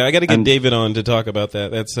cool. Yeah, I got to get David on to talk about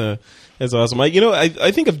that. That's awesome.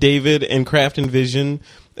 I think of David and Craft and Vision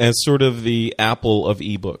as sort of the Apple of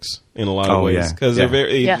ebooks in a lot of ways, because they're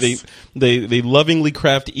very they lovingly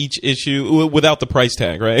craft each issue without the price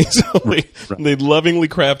tag, right? So they lovingly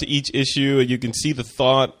craft each issue, and you can see the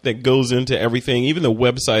thought that goes into everything. Even the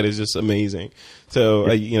website is just amazing. So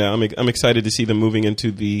I'm excited to see them moving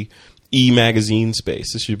into the e-magazine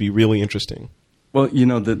space. This should be really interesting. Well,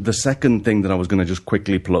 the second thing that I was going to just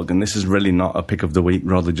quickly plug, and this is really not a pick of the week,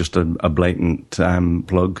 rather just a blatant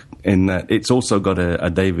plug, in that it's also got a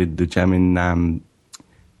David Duchemin,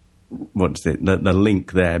 the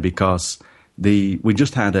link there, because we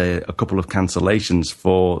just had a couple of cancellations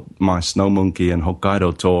for my Snow Monkey and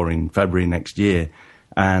Hokkaido tour in February next year,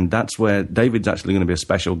 and that's where David's actually going to be a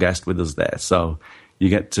special guest with us there. So you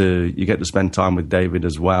get to spend time with David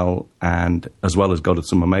as well as go to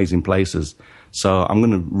some amazing places. So I'm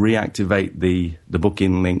going to reactivate the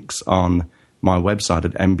booking links on my website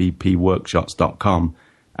at mbpworkshops.com.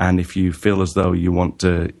 And if you feel as though you want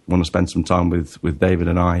to spend some time with David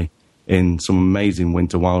and I in some amazing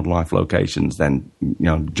winter wildlife locations, then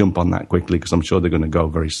jump on that quickly, because I'm sure they're going to go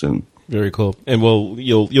very soon. Very cool. And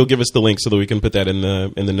you'll give us the link so that we can put that in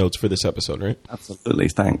the notes for this episode, right? Absolutely.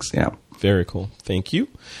 Thanks. Yeah. Very cool. Thank you.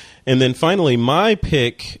 And then finally, my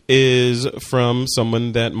pick is from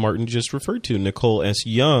someone that Martin just referred to, Nicole S.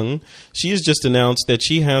 Young. She has just announced that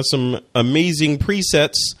she has some amazing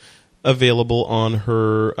presets available on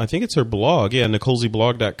her, I think it's her blog,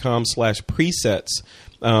 nicolesblog.com/presets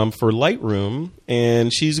for Lightroom.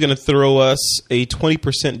 And she's going to throw us a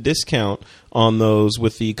 20% discount on those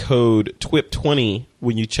with the code TWIP20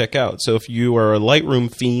 when you check out. So if you are a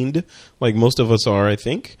Lightroom fiend, like most of us are, I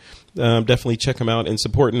think, definitely check them out and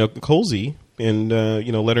support Nicolesy, and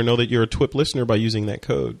let her know that you're a TWIP listener by using that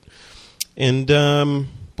code. And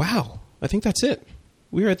wow, I think that's it.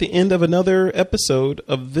 We're at the end of another episode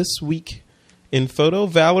of This Week in Photo.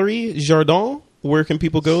 Valerie Jardin, where can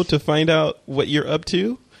people go to find out what you're up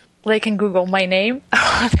to? They can Google my name.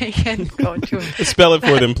 They can go to Spell it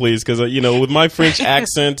for them, please, because with my French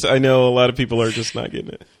accent, I know a lot of people are just not getting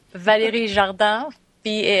it. Valérie Jardin,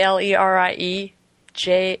 VALERIE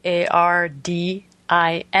JARDIN,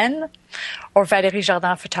 or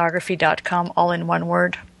ValérieJardinPhotography.com, all in one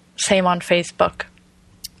word. Same on Facebook.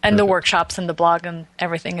 And the workshops and the blog and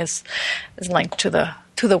everything is linked to the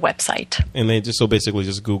website. And they just basically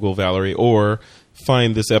just Google Valerie or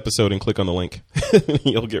find this episode and click on the link.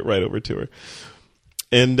 You'll get right over to her.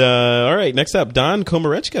 And all right, next up, Don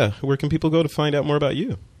Komarechka. Where can people go to find out more about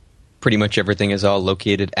you? Pretty much everything is all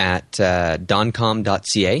located at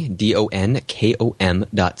doncom.ca,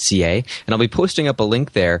 donkom.ca, and I'll be posting up a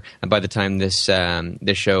link there by the time this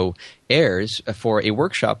show airs for a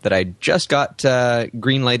workshop that I just got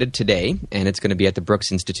green-lighted today, and it's going to be at the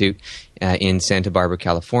Brooks Institute in Santa Barbara,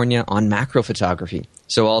 California, on macro photography.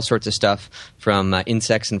 So all sorts of stuff from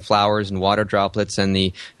insects and flowers and water droplets and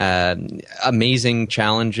the amazing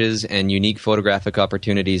challenges and unique photographic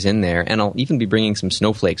opportunities in there. And I'll even be bringing some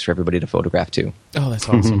snowflakes for everybody to photograph too. Oh, that's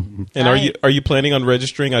awesome. And are you planning on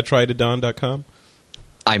registering at trytodon.com?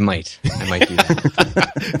 I might do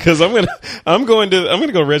that. Because I'm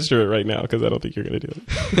gonna go register it right now, because I don't think you're gonna do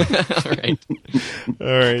it. All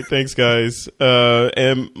right. Thanks, guys.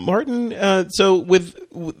 And Martin, so with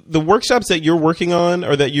the workshops that you're working on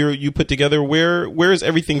or that you put together, where is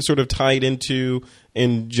everything sort of tied into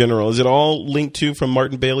in general? Is it all linked to from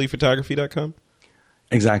martinbaileyphotography.com?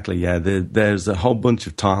 Exactly, yeah. There's a whole bunch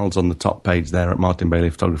of tiles on the top page there at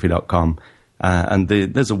martinbaileyphotography.com. And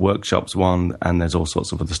there's a workshops one, and there's all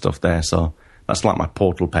sorts of other stuff there. So that's like my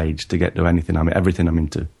portal page to get to everything I'm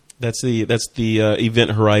into. That's the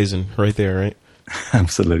event horizon right there, right?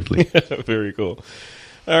 Absolutely. Very cool.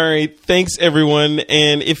 All right. Thanks, everyone.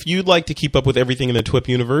 And if you'd like to keep up with everything in the TWIP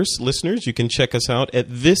universe, listeners, you can check us out at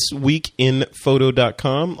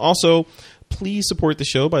thisweekinphoto.com. Also, please support the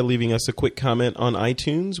show by leaving us a quick comment on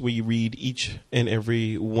iTunes. We read each and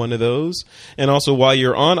every one of those. And also, while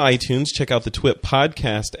you're on iTunes, check out the TWIP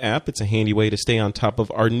podcast app. It's a handy way to stay on top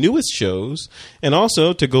of our newest shows. And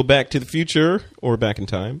also to go back to the future, or back in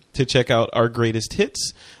time, to check out our greatest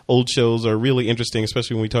hits. Old shows are really interesting,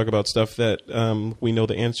 especially when we talk about stuff that we know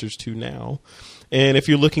the answers to now. And if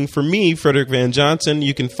you're looking for me, Frederick Van Johnson,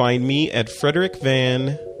 you can find me at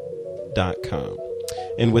frederickvan.com.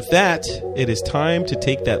 And with that, it is time to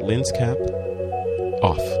take that lens cap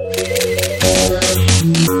off.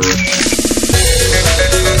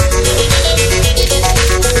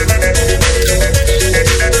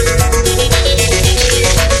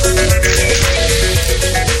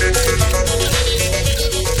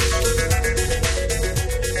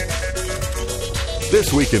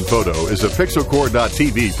 This Week in Photo is a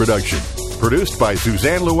Pixelcore.tv production. Produced by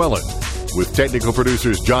Suzanne Llewellyn. With technical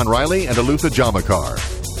producers John Riley and Alutha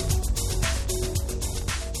Jamakar.